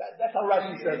 That's how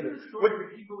Rashi says it.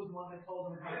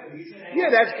 Yeah,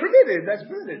 that's permitted.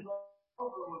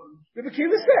 Rabbi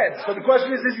Kiva said. So the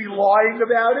question is he lying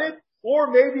about it? Or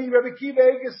maybe Rabbi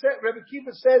Kiva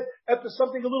said after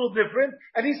something a little different,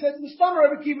 and he said, Mustama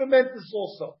Rabbi Kiva meant this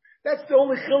also. That's the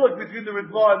only chiluk between the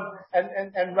Ritvan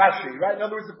and Rashi, right? In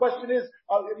other words, the question is,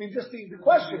 just the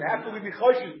question, how can we be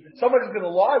choshish? Somebody's going to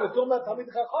lie. We're talking about Talmid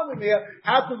Chachamim here.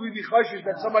 How can we be choshish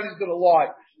that somebody's going to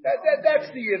lie? That's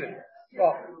the yidden.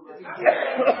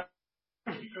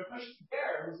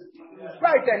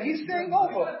 Right, that he's staying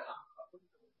over.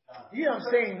 Yeah, I'm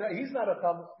saying that he's not a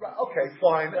Talmud. Okay,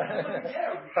 fine.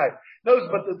 Right. No,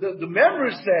 but the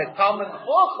member said Talmud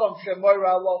Chacham Shemoira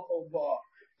Halacha Uba.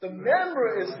 The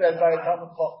member is said by a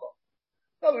Talmud Chacham.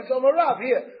 No, it's Omar Rav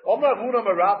here. Omar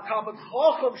Rav Talmud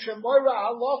Chacham Shemoira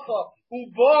Halacha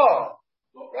Uba.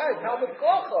 Right, Talmud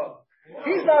Chacham.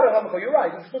 He's not a Talmud Chacham. You're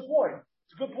right. It's a good point.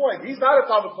 It's a good point. He's not a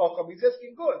Talmud Chacham. He's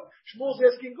asking good. Shmuel's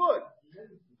asking good.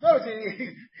 No,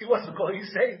 he wasn't calling.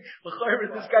 He's saying,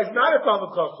 this guy's not a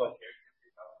Talmud Chacham.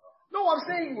 No, I'm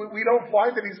saying we don't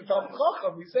find that he's a Talmud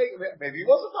Chacham. He's saying maybe he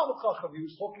was a Talmud Chacham. He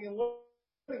was talking and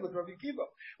learning with Rabbi Kiva.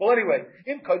 Well, anyway,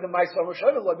 in Kodim Ma'aseh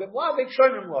Shonim Loi, Ben Lav,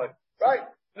 Shonim Loi, right?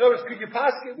 In other words, could you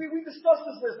pass it? We discussed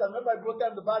this last time. Remember, I brought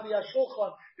down the Badi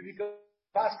HaShulchan. If you could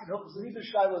pass it, Hilchos and Either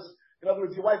Shilas. In other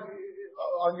words, your wife.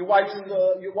 On your wife,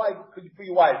 could you for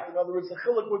your wife? In other words, the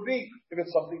chiluk would be, if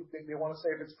it's something they want to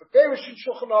say, if it's preparation in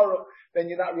Shulchan Aruch, then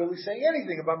you're not really saying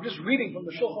anything. If I'm just reading from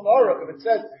the Shulchan Aruch, if it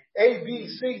says A, B,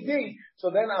 C, D, so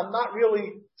then I'm not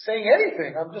really saying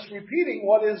anything. I'm just repeating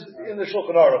what is in the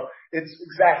Shulchan Aruch. It's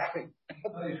exactly.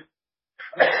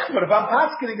 But if I'm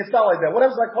paskening, it's not like that. What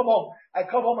happens if I come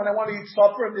home and I want to eat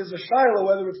supper and there's a shiloh,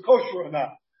 whether it's kosher or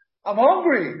not. I'm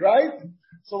hungry, right?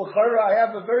 So l'chayra, I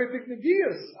have a very big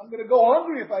negias. I'm going to go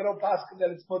hungry if I don't paskin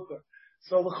that it's mutter.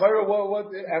 So l'chayra,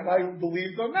 what am I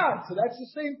believed or not? So that's the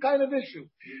same kind of issue.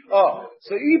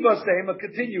 So Iba Seima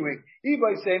continuing.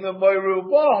 Iba Seima Moiru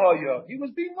Bahaya. He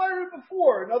was being Moiru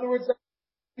before. In other words,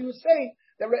 he was saying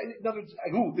that. In other words,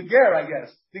 who? The Ger, I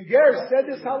guess. The Ger said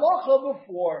this halacha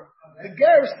before. The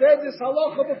Ger said this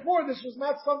halacha before. This was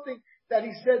not something that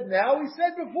he said now, he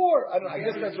said before. I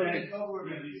guess that's what it means.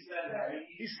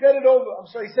 He said it over. I'm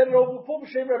sorry, he said it over before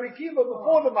B'Shem Rabbi Kiva,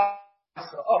 before the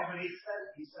Ma'aseh. Oh.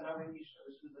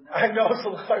 I know,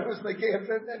 so I was making a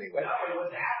sense anyway.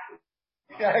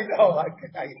 Yeah, I know. I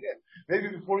maybe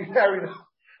before he married him.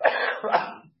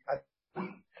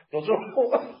 Those are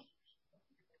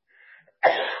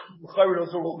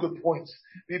all good points.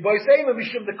 He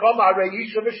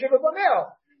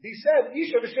said,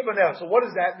 Isha v'Shivanel. So what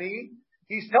does that mean?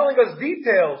 He's telling us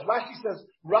details. Rashi says,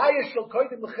 Raya shel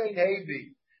koidim l'chein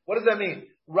hevi. What does that mean?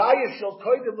 Raya shel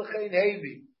koidim l'chein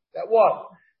hevi. That what?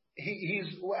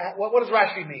 What does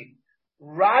Rashi mean?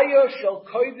 Raya shel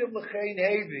koidim l'chein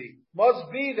hevi.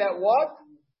 Must be that what?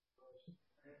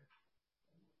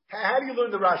 How do you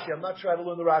learn the Rashi? I'm not sure how to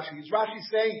learn the Rashi. Is Rashi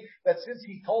saying that since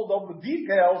he told over the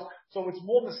details, so it's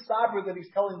more mistaber that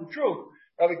he's telling the truth?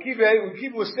 Rabbi Kiva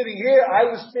was sitting here, I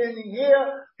was standing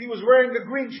here, he was wearing a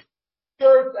green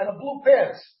shirt and a blue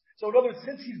pants. So in other words,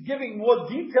 since he's giving more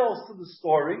details to the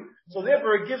story, so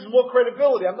therefore it gives more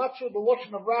credibility. I'm not sure the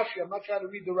lashon of Rashi, I'm not trying to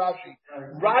read the Rashi.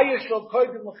 Raya shel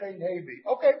koidim l'chein hevi.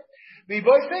 Okay.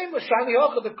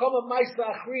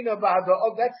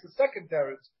 Oh, that's the second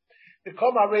teretz.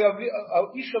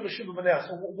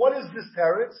 So what is this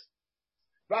teretz?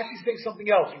 Rashi's saying something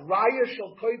else. Raya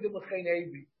shel koidim l'chein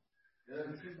hevi.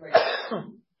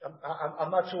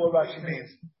 I'm not sure what Rashi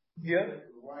means. Yeah?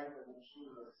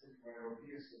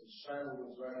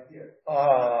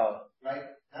 Right?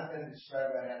 Not that it's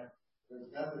not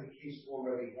that the case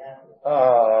already happened.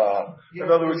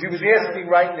 In other words, he was asking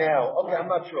right now. Okay, I'm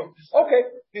not sure. Okay,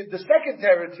 the second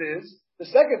teretz is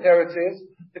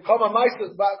the Kama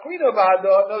Maisa Ba'akrino Ba'ado.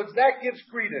 In other words, that gives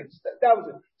credence. That was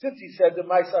it. Since he said the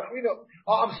Maisa Akrino,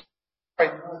 I'm sorry.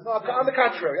 No, on the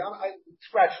contrary, I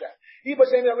scratch that. He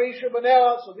was saying that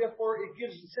so therefore it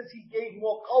gives, since he gave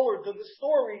more color to the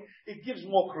story, it gives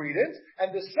more credence.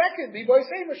 And the second, he said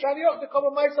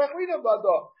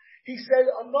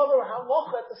another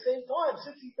halacha at the same time,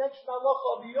 since he mentioned halacha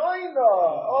of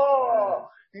Yoina.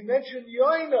 He mentioned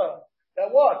Yoina. That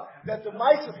what? That the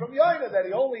Maisa from Yoina, that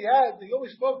he only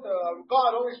spoke to,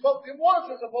 God only spoke to him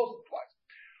once as opposed to twice.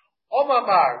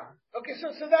 Omamar. Okay, so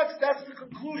that's the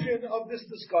conclusion of this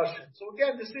discussion. So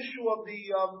again, this issue of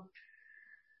the,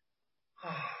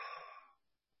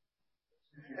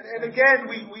 and again,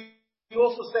 we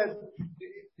also said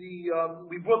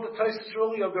we brought the Taisus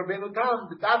earlier of the Rabbeinu Tam,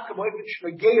 the Davka Moed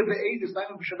Shmegei of the Eidus,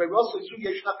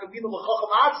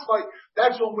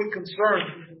 that's when we're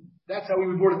concerned. That's how we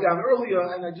brought it down earlier,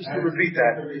 and I just to repeat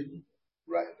that.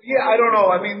 Right? Yeah, I don't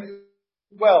know.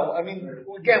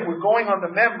 Again, we're going on the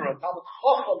memra.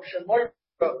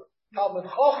 Talmud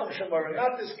Chacham Shemar,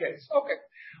 not this case. Okay.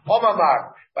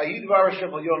 Omamar, Vayidvar Hashem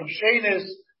Al Yom Shenis,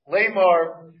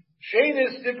 Lemar,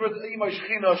 Sheinis dibrat imay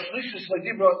shchina shlishis like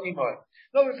dibrat imay.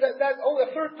 In other words, that only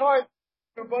the third time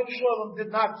Rabban Shalom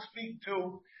did not speak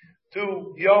to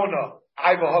Yonah.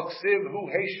 Aiva haksiv hu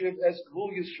heishiv es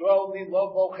gvul Yisrael ni lo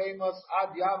bochemas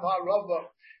ad yam ha'rava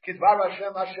kidvar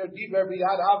Hashem asher diber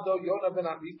biyad avdo Yonah ben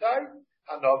Amitai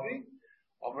hanavi.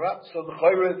 So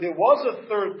there was a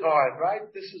third time, right?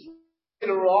 This is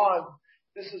later on.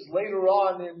 This is later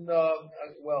on in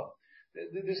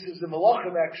this is the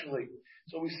Malachim actually.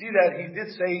 So we see that he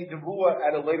did say Nevuah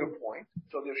at a later point.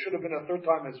 So there should have been a third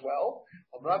time as well.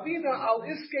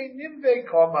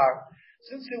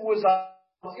 Since it was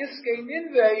al iskei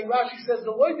ninvei, Rashi says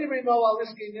the loy dirimel al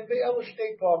iskei ninvei elo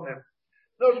shtei pamim.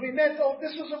 Those we meant,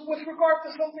 this was with regard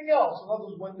to something else. In other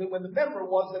words, when the member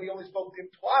was that he only spoke to him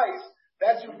twice,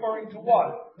 that's referring to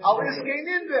what? Al iskei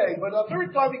ninvei. But a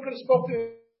third time he could have spoken to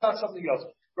him about something else.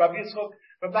 Rabbi Yitzchak,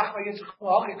 Rabbi Nachman Yitzchak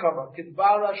Malachikama,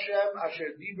 Kidvar Hashem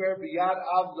Asher Diber Biyad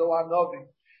Avdo Hanovi,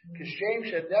 Kishem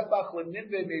Shedepach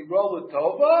Leninve Meiro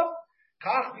L'Tova,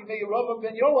 Kach Bimei Yerova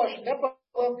Ben Yoash Nepach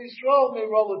L'Yisrael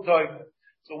Meiro L'Tova.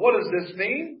 So what does this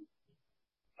mean?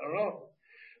 I don't know.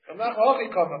 Rabbi Nachman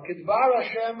Malachikama, Kidvar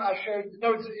Hashem Asher,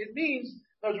 no, it means,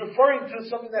 it's referring to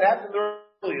something that happened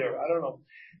earlier. I don't know.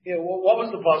 What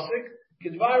was the pasuk?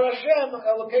 Kidvar Hashem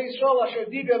Elokei Yisrael Asher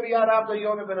Diber Biyad Avdo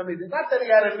Yonah Ben Amitai. Not that he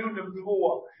had a new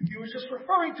nevuah. He was just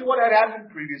referring to what had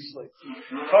happened previously.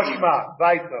 Toshma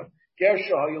Vaita Ger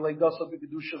Shahayilei Dasa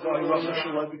B'Kedusha Zayi Rasa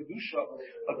Shalai B'Kedusha.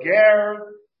 A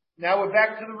ger. Now we're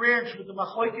back to the ranch with the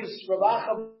Machlokes Rav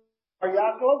Bar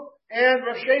Yaakov and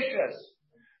Rav Sheshes.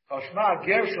 Toshma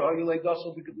Ger Shahayilei Dasa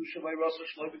B'Kedusha Zayi Rasa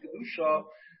Shalai B'Kedusha.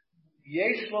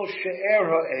 Yeshlo She'er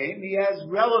Ha'ein. He has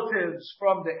relatives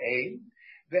from the Ein.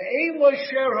 The Ein lo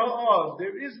share ha'av.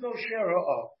 There is no share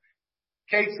ha'av.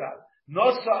 Ketzad.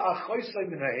 Nosa achoisai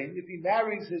min ha'ein. If he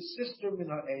marries his sister min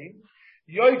ha'ein,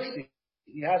 yoitzi.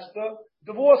 He has to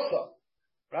divorce her.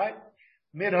 Right?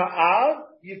 Min ha'av,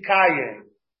 yikaye.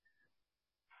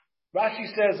 Rashi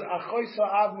says, achois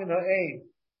ha'av min ha'ein.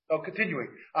 Oh, continuing.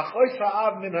 Achois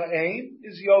ha'av min ha'ein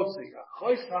is yotzi.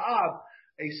 Achois ha'av,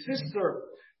 a sister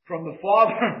from the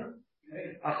father.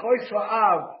 Achois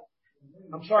ha'av.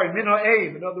 I'm sorry, min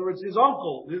ha'eim. In other words, his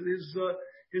uncle,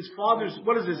 his father's,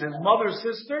 what is this? His mother's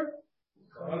sister?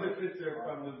 Mother's sister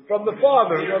from the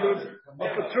father. In other words, a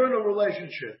paternal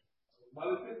relationship.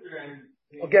 Mother's sister and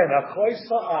again, achois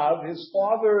ha'av, his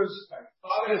father's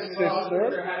sister,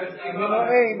 min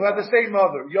ha'eim, who had the same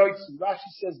mother. Yoitzi. Rashi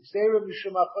says, Gzeira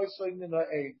mishum achois min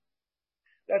ha'eim.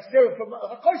 That's there from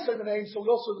achois min ha'eim. So we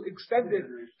also extend it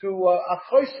to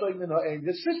achois min ha'eim.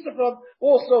 His sister from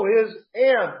also his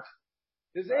aunt.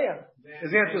 His aunt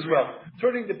as well.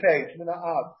 Turning the page,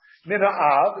 Mina'av,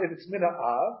 if it's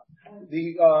Mina'av,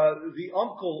 the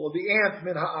uncle or the aunt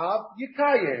Mina'av,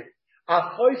 Yikaye.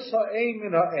 Achois ha'ein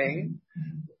Mina'ein,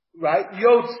 right?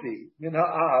 Yotzi,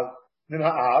 Mina'av.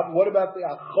 What about the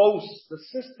Achos, the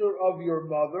sister of your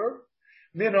mother?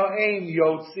 Mina'ein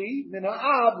Yotzi.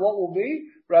 Mina'av, what will be?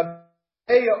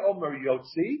 Rabbeya Omer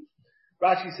Yotzi.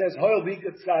 Rashi says, Hoyel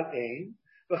Bikatzad Ein,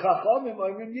 V'chachamim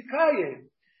Oimim Yikaye.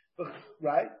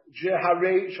 Right?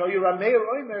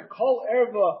 Kol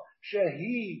erva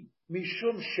shehi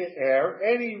mishum she'er.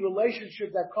 Any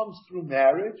relationship that comes through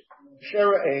marriage,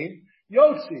 shera'ein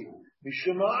yotzi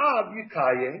mishum ha'av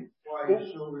yikayin.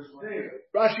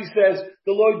 Rashi says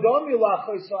the loy domila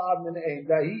choysa av min ein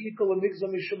dahi ikol mikza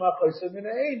mishum choysa min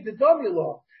ein the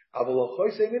domila avol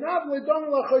choysa min av loy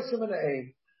domila choysa min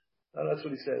ein. That's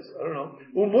what he says. I don't know.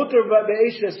 Umuter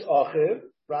be'eshes achiv.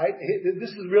 Right? This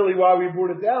is really why we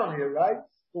brought it down here, right?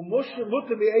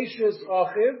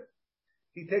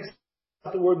 He takes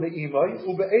out the word me'imai,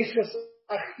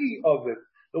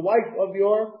 the wife of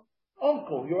your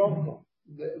uncle,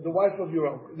 the wife of your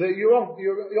uncle,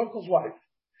 your uncle's wife.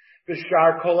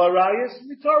 B'shar kol harayis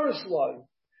mitaris loy.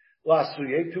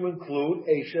 Lasuye, to include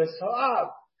Eshes Ha'av,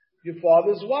 your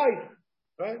father's wife,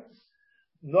 right?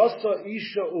 Nosa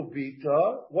isha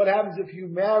ubita. What happens if you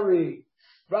marry?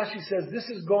 Rashi says this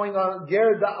is going on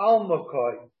ger da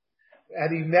almakoi,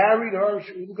 and he married her.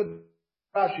 Look at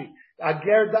Rashi.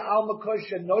 Ager da almakoi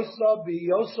shenosa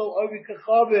biyoso ovi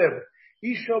kachavim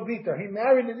isha bita. He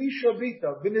married an isha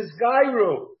bita.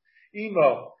 V'nizgayru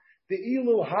imo the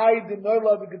ilu hay the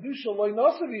nola v'kedusha loy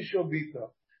nosa isha bita.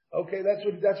 Okay, that's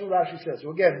what Rashi says. So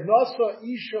again, nosa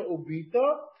isha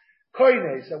ubita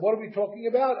koines. And what are we talking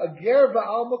about? Ager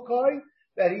ba'almakoi,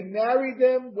 that he married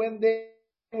them when they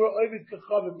were ovid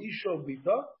kachavim isha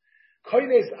bita.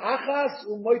 Koines achas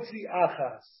umoitzi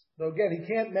achas. So again, he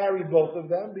can't marry both of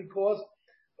them because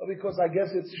I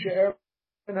guess it's she'er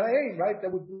and ha'ein, right?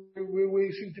 That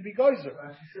we seem to be geyser.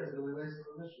 She says the relation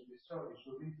of this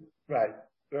should be right.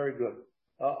 Very good.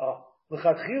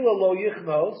 L'chatchila lo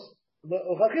yichnos.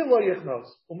 L'chatchila lo yichnos.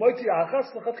 Umoitzi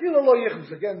achas. L'chatchila lo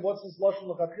yichnos. Again, what's this lashon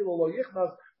l'chatchila lo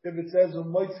yichnos? If it says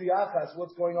umoitzi achas,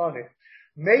 what's going on here?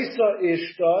 Mesa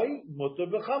ishtai mutter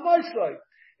b'chamaisai.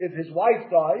 If his wife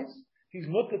dies, he's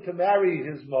mutter to marry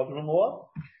his mother-in-law.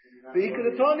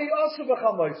 V'ikadetani also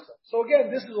b'chamaisai. So again,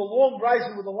 this is a long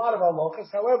rising with a lot of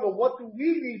halachas. However, what do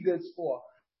we need this for?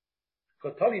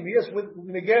 Katani Mias with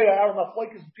Nigeria, our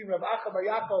machlokes between Rav Acha Bar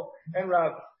Yaakov and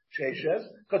Rav Sheshes.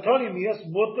 Katani Mias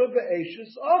mutter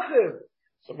be'eshes achiv.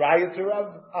 So raya to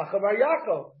Rav Acha Bar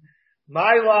Yaakov.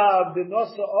 My love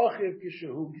denosa achiv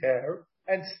kishehu ger,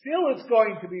 and still it's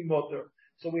going to be mutter.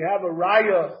 So we have a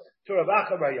raya to Rav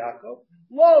Acha Bar Yaakov.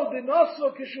 Lo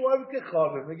denosa kishehu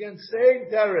kechavim. Again, same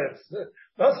teretz.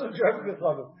 Nosa kishehu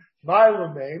kechavim. My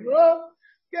lememra.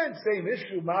 Again, same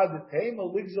issue. Okay,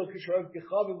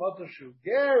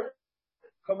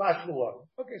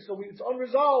 so it's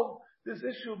unresolved. This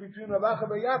issue between Rav Acha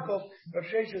Bar Yaakov and Rav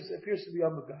Sheshes appears to be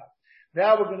on the God.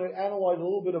 Now we're going to analyze a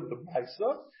little bit of the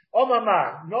Paisa.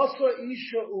 Omamar nosa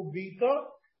isha ubita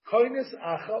koines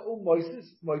acha umoisis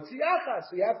moitzi acha.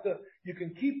 So you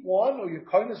can keep one or you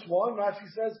koines one. Rashi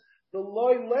says the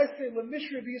loy lesson the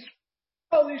mishra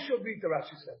b'Yisrael isha ubita.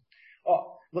 Rashi says.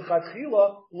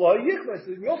 L'chatchila lo yichnas.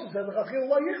 We also said l'chatchila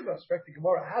lo yichnas. In fact, the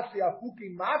Gemara has to afuki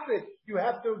mafit. You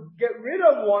have to get rid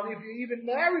of one if you even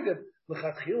married him.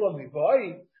 L'chatchila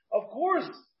mivai. Of course.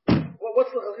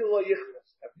 What's l'chatchila lo yichnas?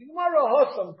 The Gemara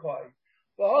hasam kai.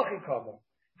 V'hachi kama.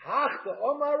 Hachta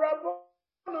omar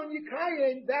rabbanon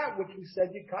yikayin. That which we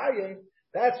said yikayin.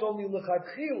 That's only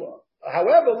l'chatchila.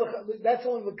 However, that's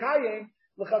only l'kayin.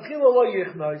 L'chatchila lo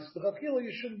yichnas. L'chatchila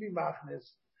you shouldn't be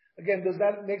machnes. Again, does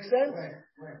that make sense?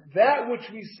 Right. That which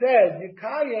we said,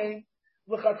 Yikayin,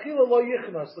 l'chatchila lo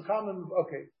yichnas, the common,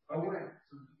 okay.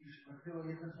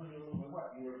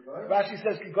 Rashi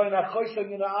says, Kikoyin achoysa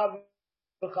yina'av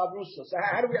v'chavrusa. So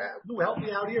how do we, help me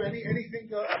out here?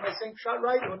 Anything, am I saying shot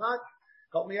right or not?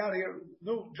 Help me out here.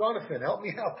 No, Jonathan, help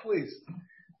me out, please.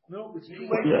 No, it's too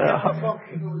late.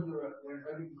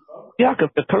 Yeah,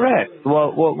 correct.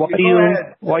 Well,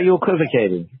 why are you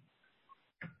equivocating?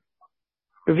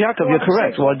 Rav Yaakov, you're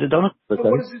correct. Well, don't.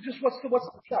 What is it? Just what's the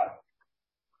shot?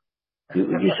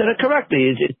 You said it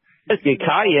correctly. It's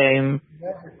Yikayim.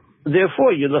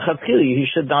 Therefore, you l'chatchila. He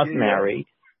should not marry.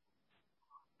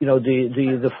 You know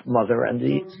the mother and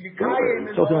the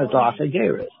talking about Dacha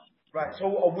Geras. Right. So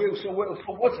what's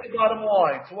the bottom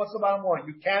line?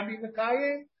 You can be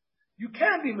Mekayim. You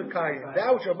can be Mekayim.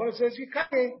 That which Rabbi says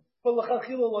Yikayim. So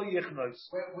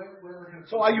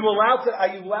are you allowed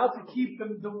to keep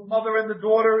the mother and the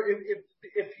daughter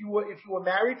if you were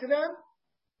married to them?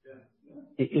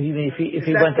 Even if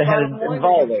he went ahead and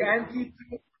involved it.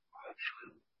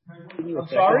 I'm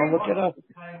sorry?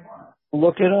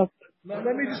 Look it up. No,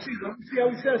 let me see how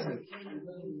he says it.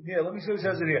 Here, let me see how he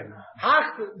says it here.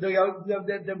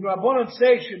 The Rabbanon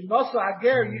say, "Shemnosa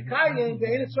Hager Yikayin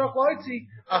Ve'enet Tzarach Loitzi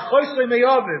Achoisei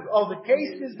Meyaviv." Oh, the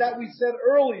cases that we said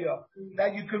earlier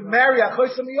that you could marry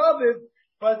Achoisei Meyaviv,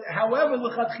 but however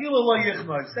L'chatchila Lo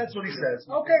Yichnos. That's what he says.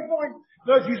 Okay, fine.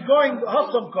 No, if he's going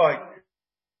Hasam Koi,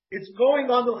 it's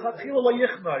going on the L'chatchila Lo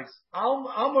Yichnos.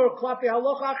 Amor Klapi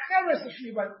Halacha Acheres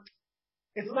Hashiva.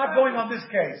 It's not going on this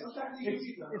case.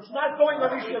 It's not going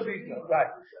on Isha Bita.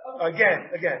 Right. Again,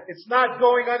 it's not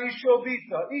going on Isha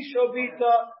Bita. Isha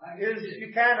Bita is,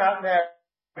 you cannot marry.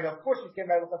 Of course you can't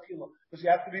marry with Achila, because you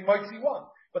have to be Moitzi one.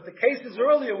 But the cases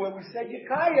earlier where we said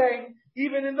Yikayim,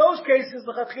 even in those cases,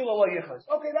 the Chachila lo Yichas.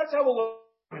 Okay, that's how we'll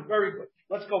learn. Very good.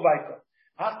 Let's go back.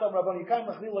 Okay.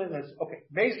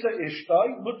 Mesa ishtai,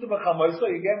 mutta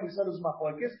b'chamoisai. Again, we said it's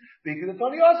machlokes.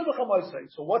 V'ikadetani also b'chamoisai.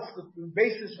 So what's the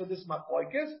basis for this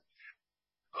machlokes?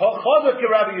 Choda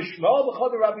k'Rabbi Yishmael,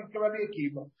 v'choda k'Rabbi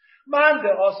Akiva. Man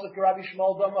de also k'Rabbi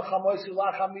Yishmael dam b'chamoisai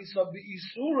lachamisa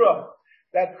b'isura.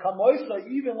 That chamoisa,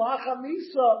 even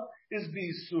lachamisa, is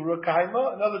b'isura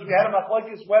kaima. In other words, we had a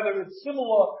machlokes whether it's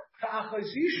similar to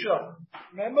achos isha.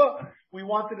 Remember? We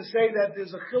wanted to say that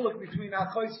there's a chiluk between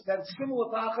achos that's similar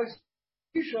to achos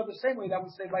isha, the same way that we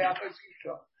say by achos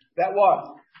isha. That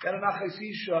an achos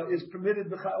isha is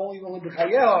permitted only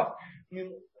b'chayeha. I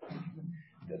mean,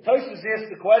 the Tosfos asked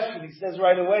the question. He says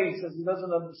right away. He says he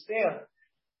doesn't understand.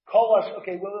 Kolash.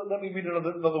 Okay, well, let me read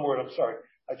another word. I'm sorry,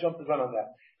 I jumped the gun on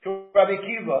that. Rabbi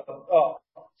Kiva.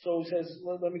 So he says,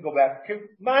 let me go back.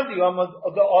 Mandi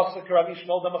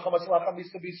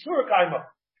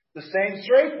the same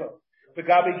streifa. The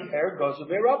Gabi Ker goes to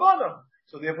Rabbanim.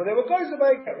 So therefore they were going to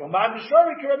be Ker. Man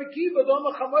Shari Rabbi Kiva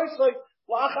Doma Chamoisai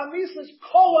Lachamisas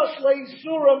Kolash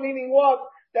Leisura, meaning what?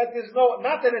 That there's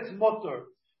not that it's mutter,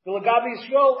 The Lagabi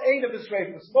Yisrael ain't of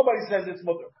Israelis. Nobody says it's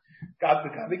mutter. God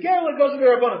Lagabi Gerel goes to the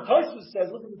Rabbanon. Tosfos says,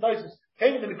 look at the Tosfos.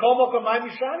 Came in the Mikol Mokom Mai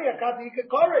Mishani Akati Ika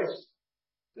Kares.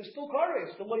 There's still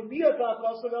Kares. The Loimiyat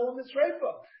HaKasav Elam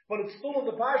Mitzrayfa. But it's still in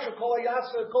the Parsha Kol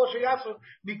HaYasser, Kol HaYasser,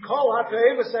 Mikol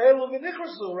HaTe'eva Sa'elu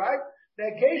V'nichrasu, right? The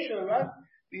Acacia, right?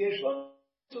 The Yeshlam.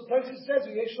 So Tosfos says,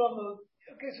 the Yeshlam.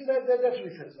 Okay, so that's what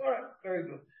he says. All right, very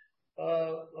good.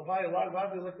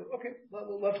 Okay,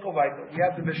 let's go weiter. We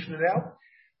have the Mishnah now.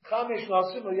 Chamesh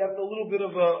Nasim, you have a little bit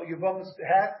of a Yevamos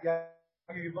hat. You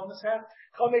have your Yevamos hat.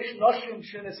 Chamesh Nashim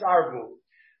Shenis Arvu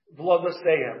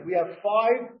V'lodosehem. We have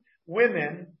 5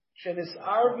 women Shenis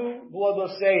Arvu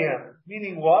V'lodosehem.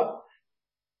 Meaning what?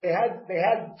 They had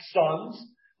sons,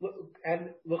 and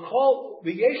l'chol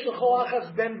v'yesh l'chol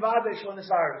achas ben vadei Shenis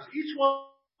Arvu. Each one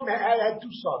had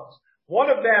 2 sons. One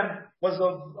of them was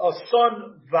a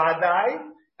son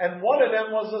vadai, and one of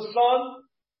them was a son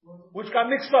which got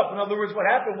mixed up. In other words, what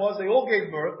happened was they all gave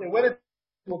birth. They went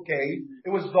into a cave. It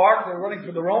was dark. They were running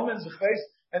from the Romans, the face,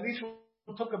 and each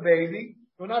one took a baby.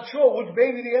 We're not sure which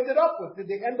baby they ended up with. Did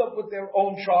they end up with their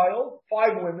own child,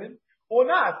 5 women, or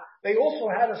not? They also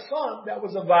had a son that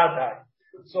was a vadai.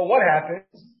 So what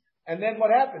happens? And then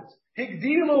what happens?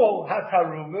 Higdilu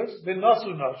hataruvas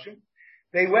v'nasu nashim.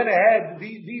 They went ahead,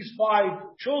 these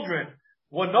 5 children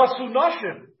were nasu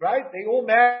nashim, right? They all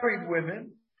married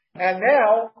women, and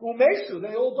now, umesu,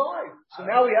 they all died. So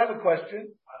now we have a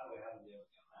question.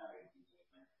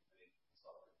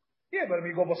 Yeah, but I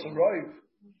mean, go basaroiv.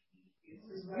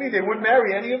 I mean, they wouldn't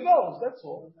marry any of those, that's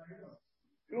all.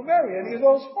 They would marry any of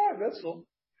those 5, that's all.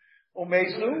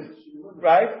 Umesu,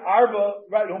 right? Arba,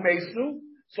 right, umesu.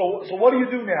 So what do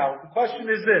you do now? The question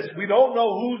is this. We don't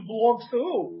know who belongs to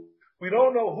who. We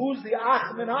don't know who's the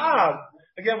Ach min Ha'av.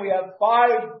 Again, we have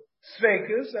 5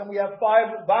 Sveikas and we have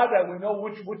 5 Vada. We know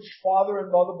which father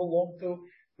and mother belong to.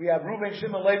 We have Reuben,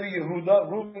 Shimon, Levi,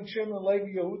 Yehuda. Reuben, Shimon,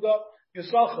 Levi, Yehuda,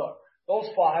 Yisachar. Those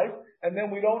 5. And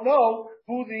then we don't know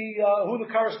who the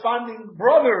corresponding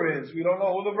brother is. We don't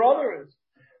know who the brother is.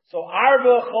 So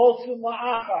Arba Cholzim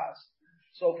La'achas.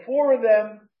 So 4 of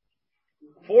them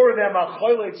are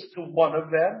choylets to one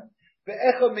of them.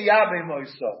 Ve'echad miyabim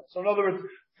moisa. So in other words,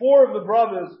 4 of the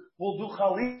brothers will do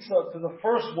chalitza to the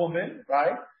first woman,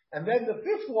 right? And then the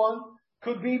 5th one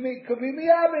could be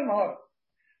miyabim her.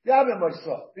 Yabim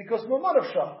moisa. Because mamad of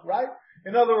shach, right?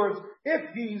 In other words,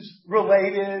 if he's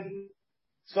related,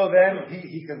 so then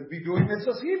he can be doing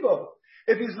mitzvahs hibah.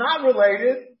 If he's not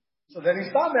related, so then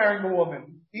he's not marrying a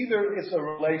woman. Either it's a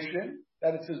relation,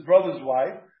 that it's his brother's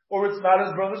wife, or it's not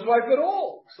his brother's wife at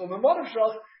all. So the mother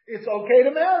shach, it's okay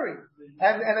to marry.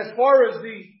 And as far as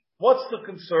what's the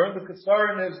concern? The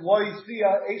concern is lo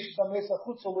yisfiya eish samesa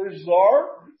chutza l'izar.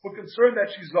 We're concerned that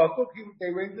she's zakuk.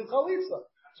 They ring the chalitza.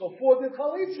 So 4 did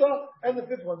chalitza, and the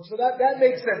 5th one. So that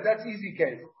makes sense. That's easy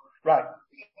case, right?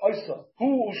 Oisa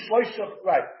who shloisha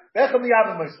right. Bechem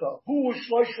yavim oisa who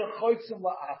shloisha choitzim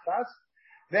la'achas.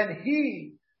 Then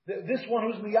this one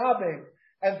who's miyabim,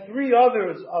 and 3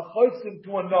 others are choitzim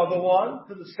to another one,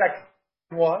 to the second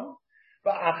one.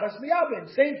 But achas miyabim,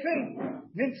 same thing.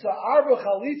 Nimtza arba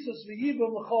chalitzas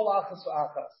v'yibam l'chol achas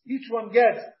v'achas. Each one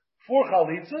gets 4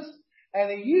 chalitzas,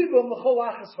 and a yibam l'chol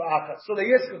achas v'achas. So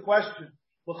they ask a question,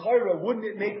 l'chayra, wouldn't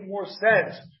it make more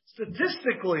sense,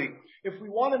 statistically, if we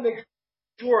want to make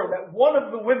sure that one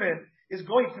of the women is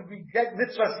going to get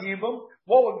mitzvahs yibam,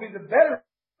 what would be the better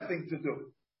thing to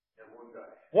do?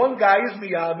 One guy is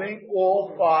miyabim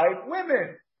all 5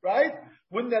 women, right?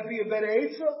 Wouldn't that be a better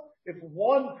eitzah? If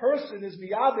one person is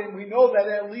miyabim, we know that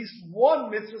at least one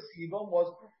mitzvah yibam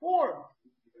was performed,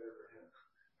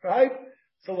 right?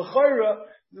 So l'chayra,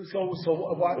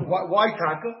 why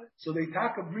taka? So they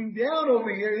taka bring down over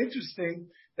here. Interesting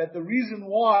that the reason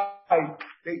why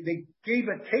they gave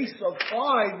a case of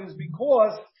 5 is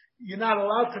because you're not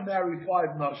allowed to marry 5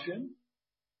 nashim.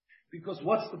 Because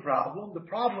what's the problem? The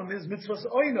problem is mitzvahs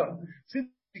oina. Since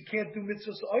you can't do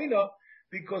mitzvahs oina,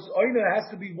 because oina has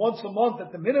to be once a month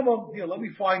at the minimum. Here, let me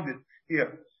find it.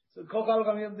 Here. So,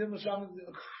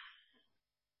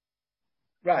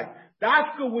 right.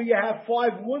 Dafka where you have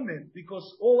 5 women,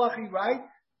 because all achi, right?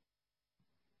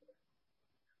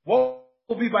 What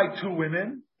will be by 2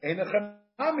 women? And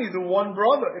the one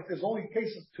brother. If there's only a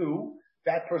case of 2,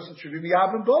 that person should be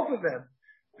miyabim both of them.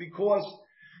 Because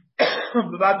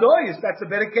the vadoyis, that's a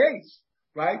better case,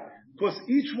 right? Because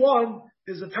each one,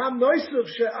 there's a tam noisav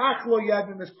she'ach lo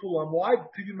yavim es kulam. Why?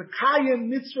 To be mekayim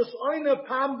mitzvahs oina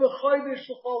pam b'chodesh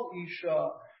l'chol isha.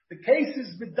 The case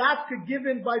is b'datka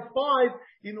given by 5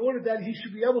 in order that he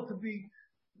should be able to be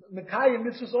mekayim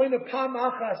mitzvahs oina pam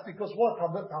achas. Because what?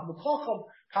 Tam b'chacham,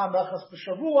 pam achas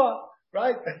b'shavua.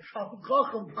 right? That's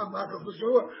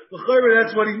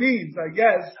what he means, I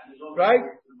guess, right?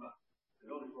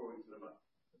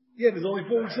 Yeah, there's only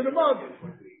 4 weeks in a month.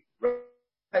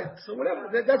 Right. So whatever,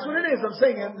 that's what it is. I'm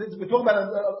saying, we're talking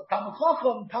about Talmud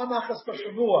Chacham, Tamachas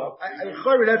Pashavua.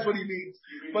 That's what he means.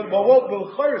 But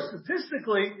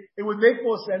statistically, it would make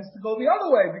more sense to go the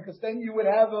other way, because then you would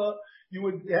have you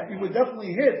would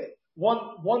definitely hit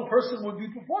one person would be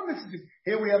performances.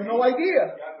 Here we have no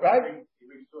idea, right?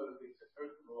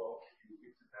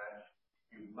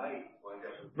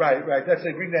 Right. That's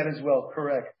I bring that as well.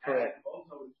 Correct.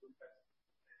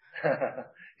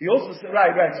 He also said,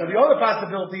 right. So the other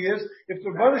possibility is, if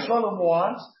the Rebbeinu Shalom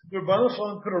wants, the Rebbeinu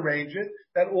Shalom could arrange it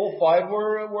that all 5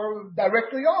 were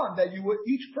directly on, that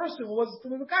each person was to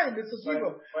the kind. It's a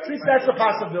zero. Since that's a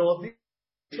possibility,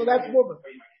 so that's woman.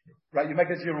 Right, you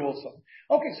make it zero also.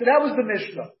 Okay, so that was the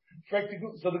Mishnah.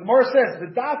 So the Gemara says,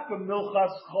 the dafka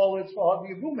milchas cholitz for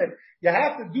Yevamos. You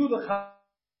have to do the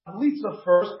chalitza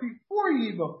first before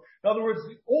Yibum. In other words,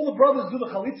 all the brothers do the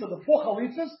chalitza, the 4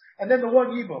 chalitzas, and then the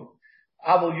 1 Yibum.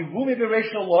 Aval Yevumi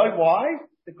b'reishon loy. Why?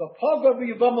 Because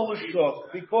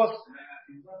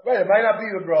right, it might not be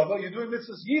your brother. You're doing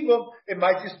mitzvahs Yibum. It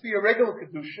might just be a regular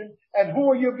kedushin. And who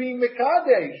are you being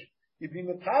mekadesh? You're being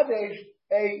mekadesh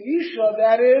a isha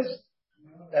that is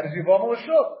Yevamos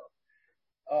l'shuk.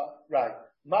 Right.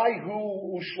 My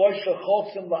hu ushloisha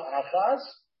chotzim la'achas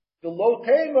the lo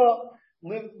tema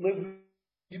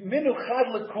minu chad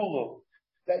lekulu.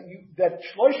 That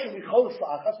shloisha licholis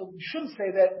la'achas. So we shouldn't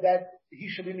say that he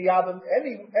should be miyabim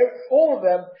all of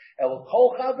them. El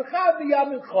kol chad v'chad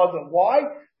miyabim chodam. Why?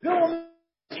 Bill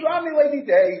Rami Lady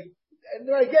Day. And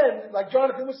then again, like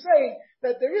Jonathan was saying,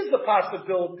 that there is the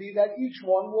possibility that each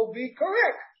one will be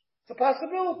correct. It's a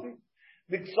possibility.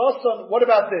 Miksosam, what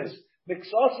about this?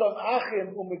 Miksosam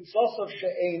achim u'miksosam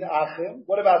she'ein achim.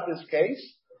 What about this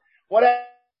case? What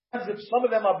happens if some of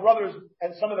them are brothers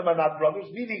and some of them are not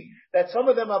brothers? Meaning that some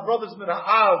of them are brothers min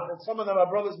ha'av and some of them are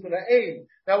brothers min ha'ein.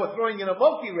 Now we're throwing in a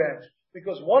monkey wrench,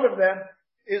 because one of them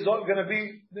is going to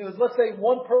be, let's say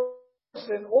one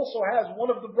person also has one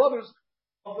of the brothers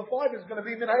of the 5 is going to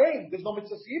be min ha'ein. There's no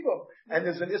mitzvah yibum, and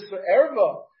there's an isra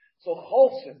erva. So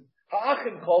cholsin,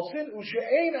 ha'achim cholsin,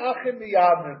 u'she'ein achim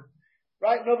miyavim.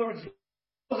 Right? In other words,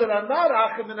 those that are not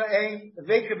achim min ha'ein,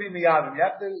 they could be miyavim. You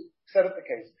have to set up the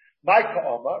case. Maika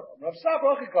Omar, Rav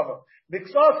Safra Achikomer,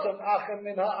 Miksosam achim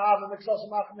min ha'av and Miksosam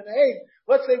achim min ha'ein.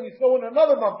 Let's say we throw in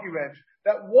another monkey wrench,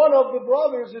 that one of the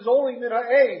brothers is only min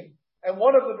ha'ein, and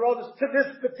one of the brothers to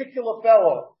this particular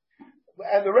fellow,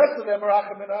 and the rest of them are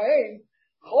achim min ha'ein.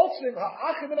 So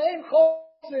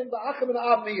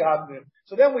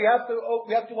then we have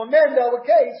to amend our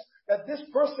case that this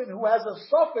person who has a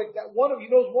suffix that he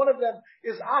knows one of them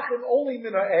is achim only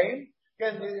min ha'ein.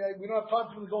 Again, we don't have time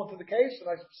to go into the case,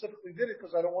 and I specifically did it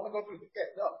because I don't want to go through the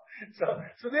case. No.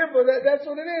 So therefore, that's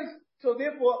what it is. So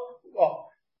therefore,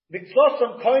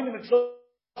 mitzvosam koinim,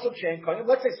 mitzvosam shein koinim.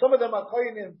 Let's say some of them are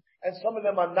koinim and some of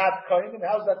them are not koinim.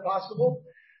 How's that possible?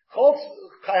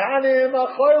 Chayanim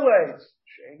achoyles.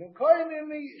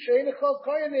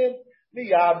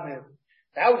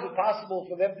 How is it possible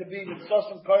for them to be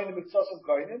mitzvosam koinim, mitzvosam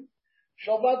koinim?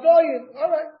 Shalvadoyin. All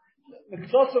right.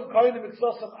 Mitzvosam koinim,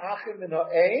 mitzvosam achim min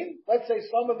ha'ein. Let's say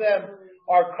some of them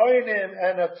are koinim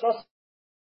and mitzvosam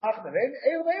achim min ha'ein.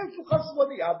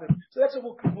 So that's what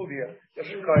we'll conclude here.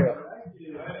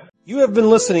 You have been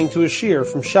listening to a shiur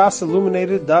from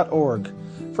shasilluminated.org.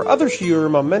 For other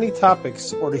shiurim on many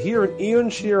topics, or to hear an Eon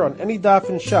shiur on any daf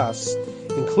in Shas,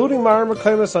 including Mareh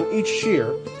Mekomos on each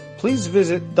shiur, please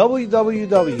visit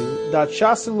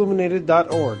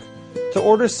www.shasilluminated.org. To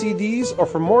order CDs or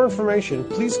for more information,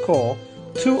 please call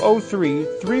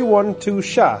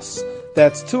 203-312-SHAS.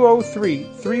 That's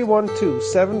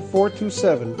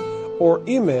 203-312-7427, or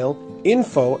email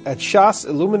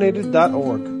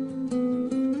info@shasilluminated.org.